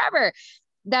each other forever.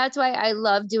 That's why I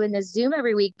love doing this Zoom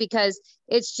every week, because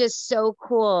it's just so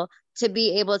cool to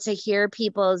be able to hear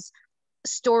people's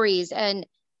stories. And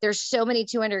there's so many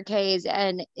 200Ks,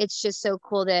 and it's just so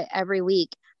cool that every week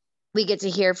we get to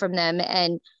hear from them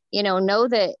and, know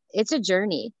that it's a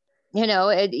journey.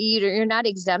 You're not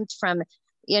exempt from,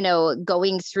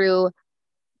 going through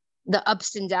the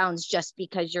ups and downs just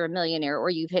because you're a millionaire or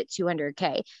you've hit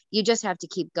 200K. You just have to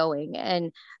keep going.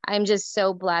 And I'm just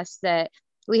so blessed that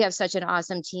we have such an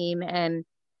awesome team, and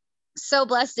so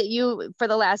blessed that you, for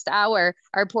the last hour,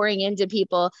 are pouring into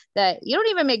people that you don't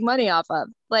even make money off of.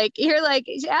 Like, you're like,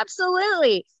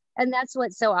 absolutely. And that's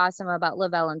what's so awesome about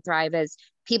Lavelle and Thrive, is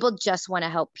people just want to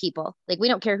help people. Like, we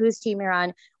don't care whose team you're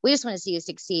on. We just want to see you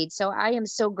succeed. So I am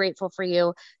so grateful for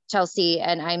you, Chelsey.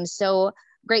 And I'm so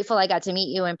grateful I got to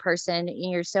meet you in person.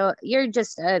 And you're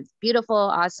just a beautiful,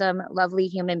 awesome, lovely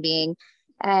human being.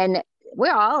 And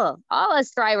we're all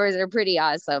us Thrivers are pretty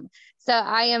awesome. So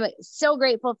I am so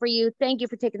grateful for you. Thank you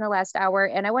for taking the last hour.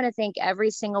 And I want to thank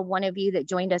every single one of you that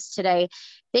joined us today.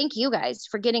 Thank you guys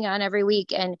for getting on every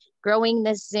week and growing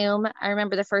this Zoom. I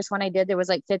remember the first one I did, there was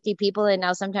like 50 people. And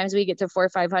now sometimes we get to 400 or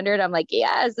 500. I'm like,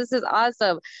 yes, this is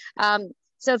awesome.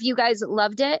 So if you guys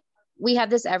loved it, we have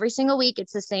this every single week.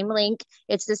 It's the same link.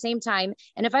 It's the same time.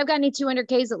 And if I've got any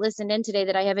 200Ks that listened in today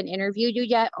that I haven't interviewed you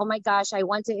yet, oh my gosh, I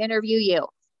want to interview you.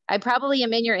 I probably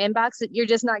am in your inbox. You're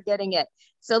just not getting it.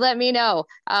 So let me know,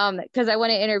 because I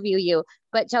want to interview you.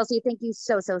 But Chelsey, thank you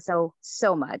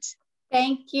so much.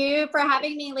 Thank you for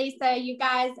having me, Lisa. You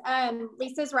guys,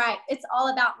 Lisa's right. It's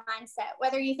all about mindset.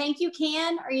 Whether you think you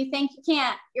can or you think you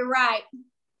can't, you're right.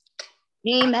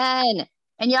 Amen.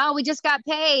 And y'all, we just got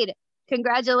paid.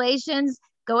 Congratulations.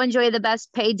 Go enjoy the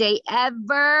best payday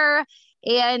ever.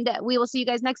 And we will see you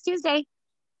guys next Tuesday.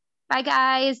 Bye,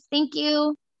 guys. Thank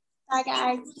you. Bye,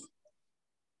 guys.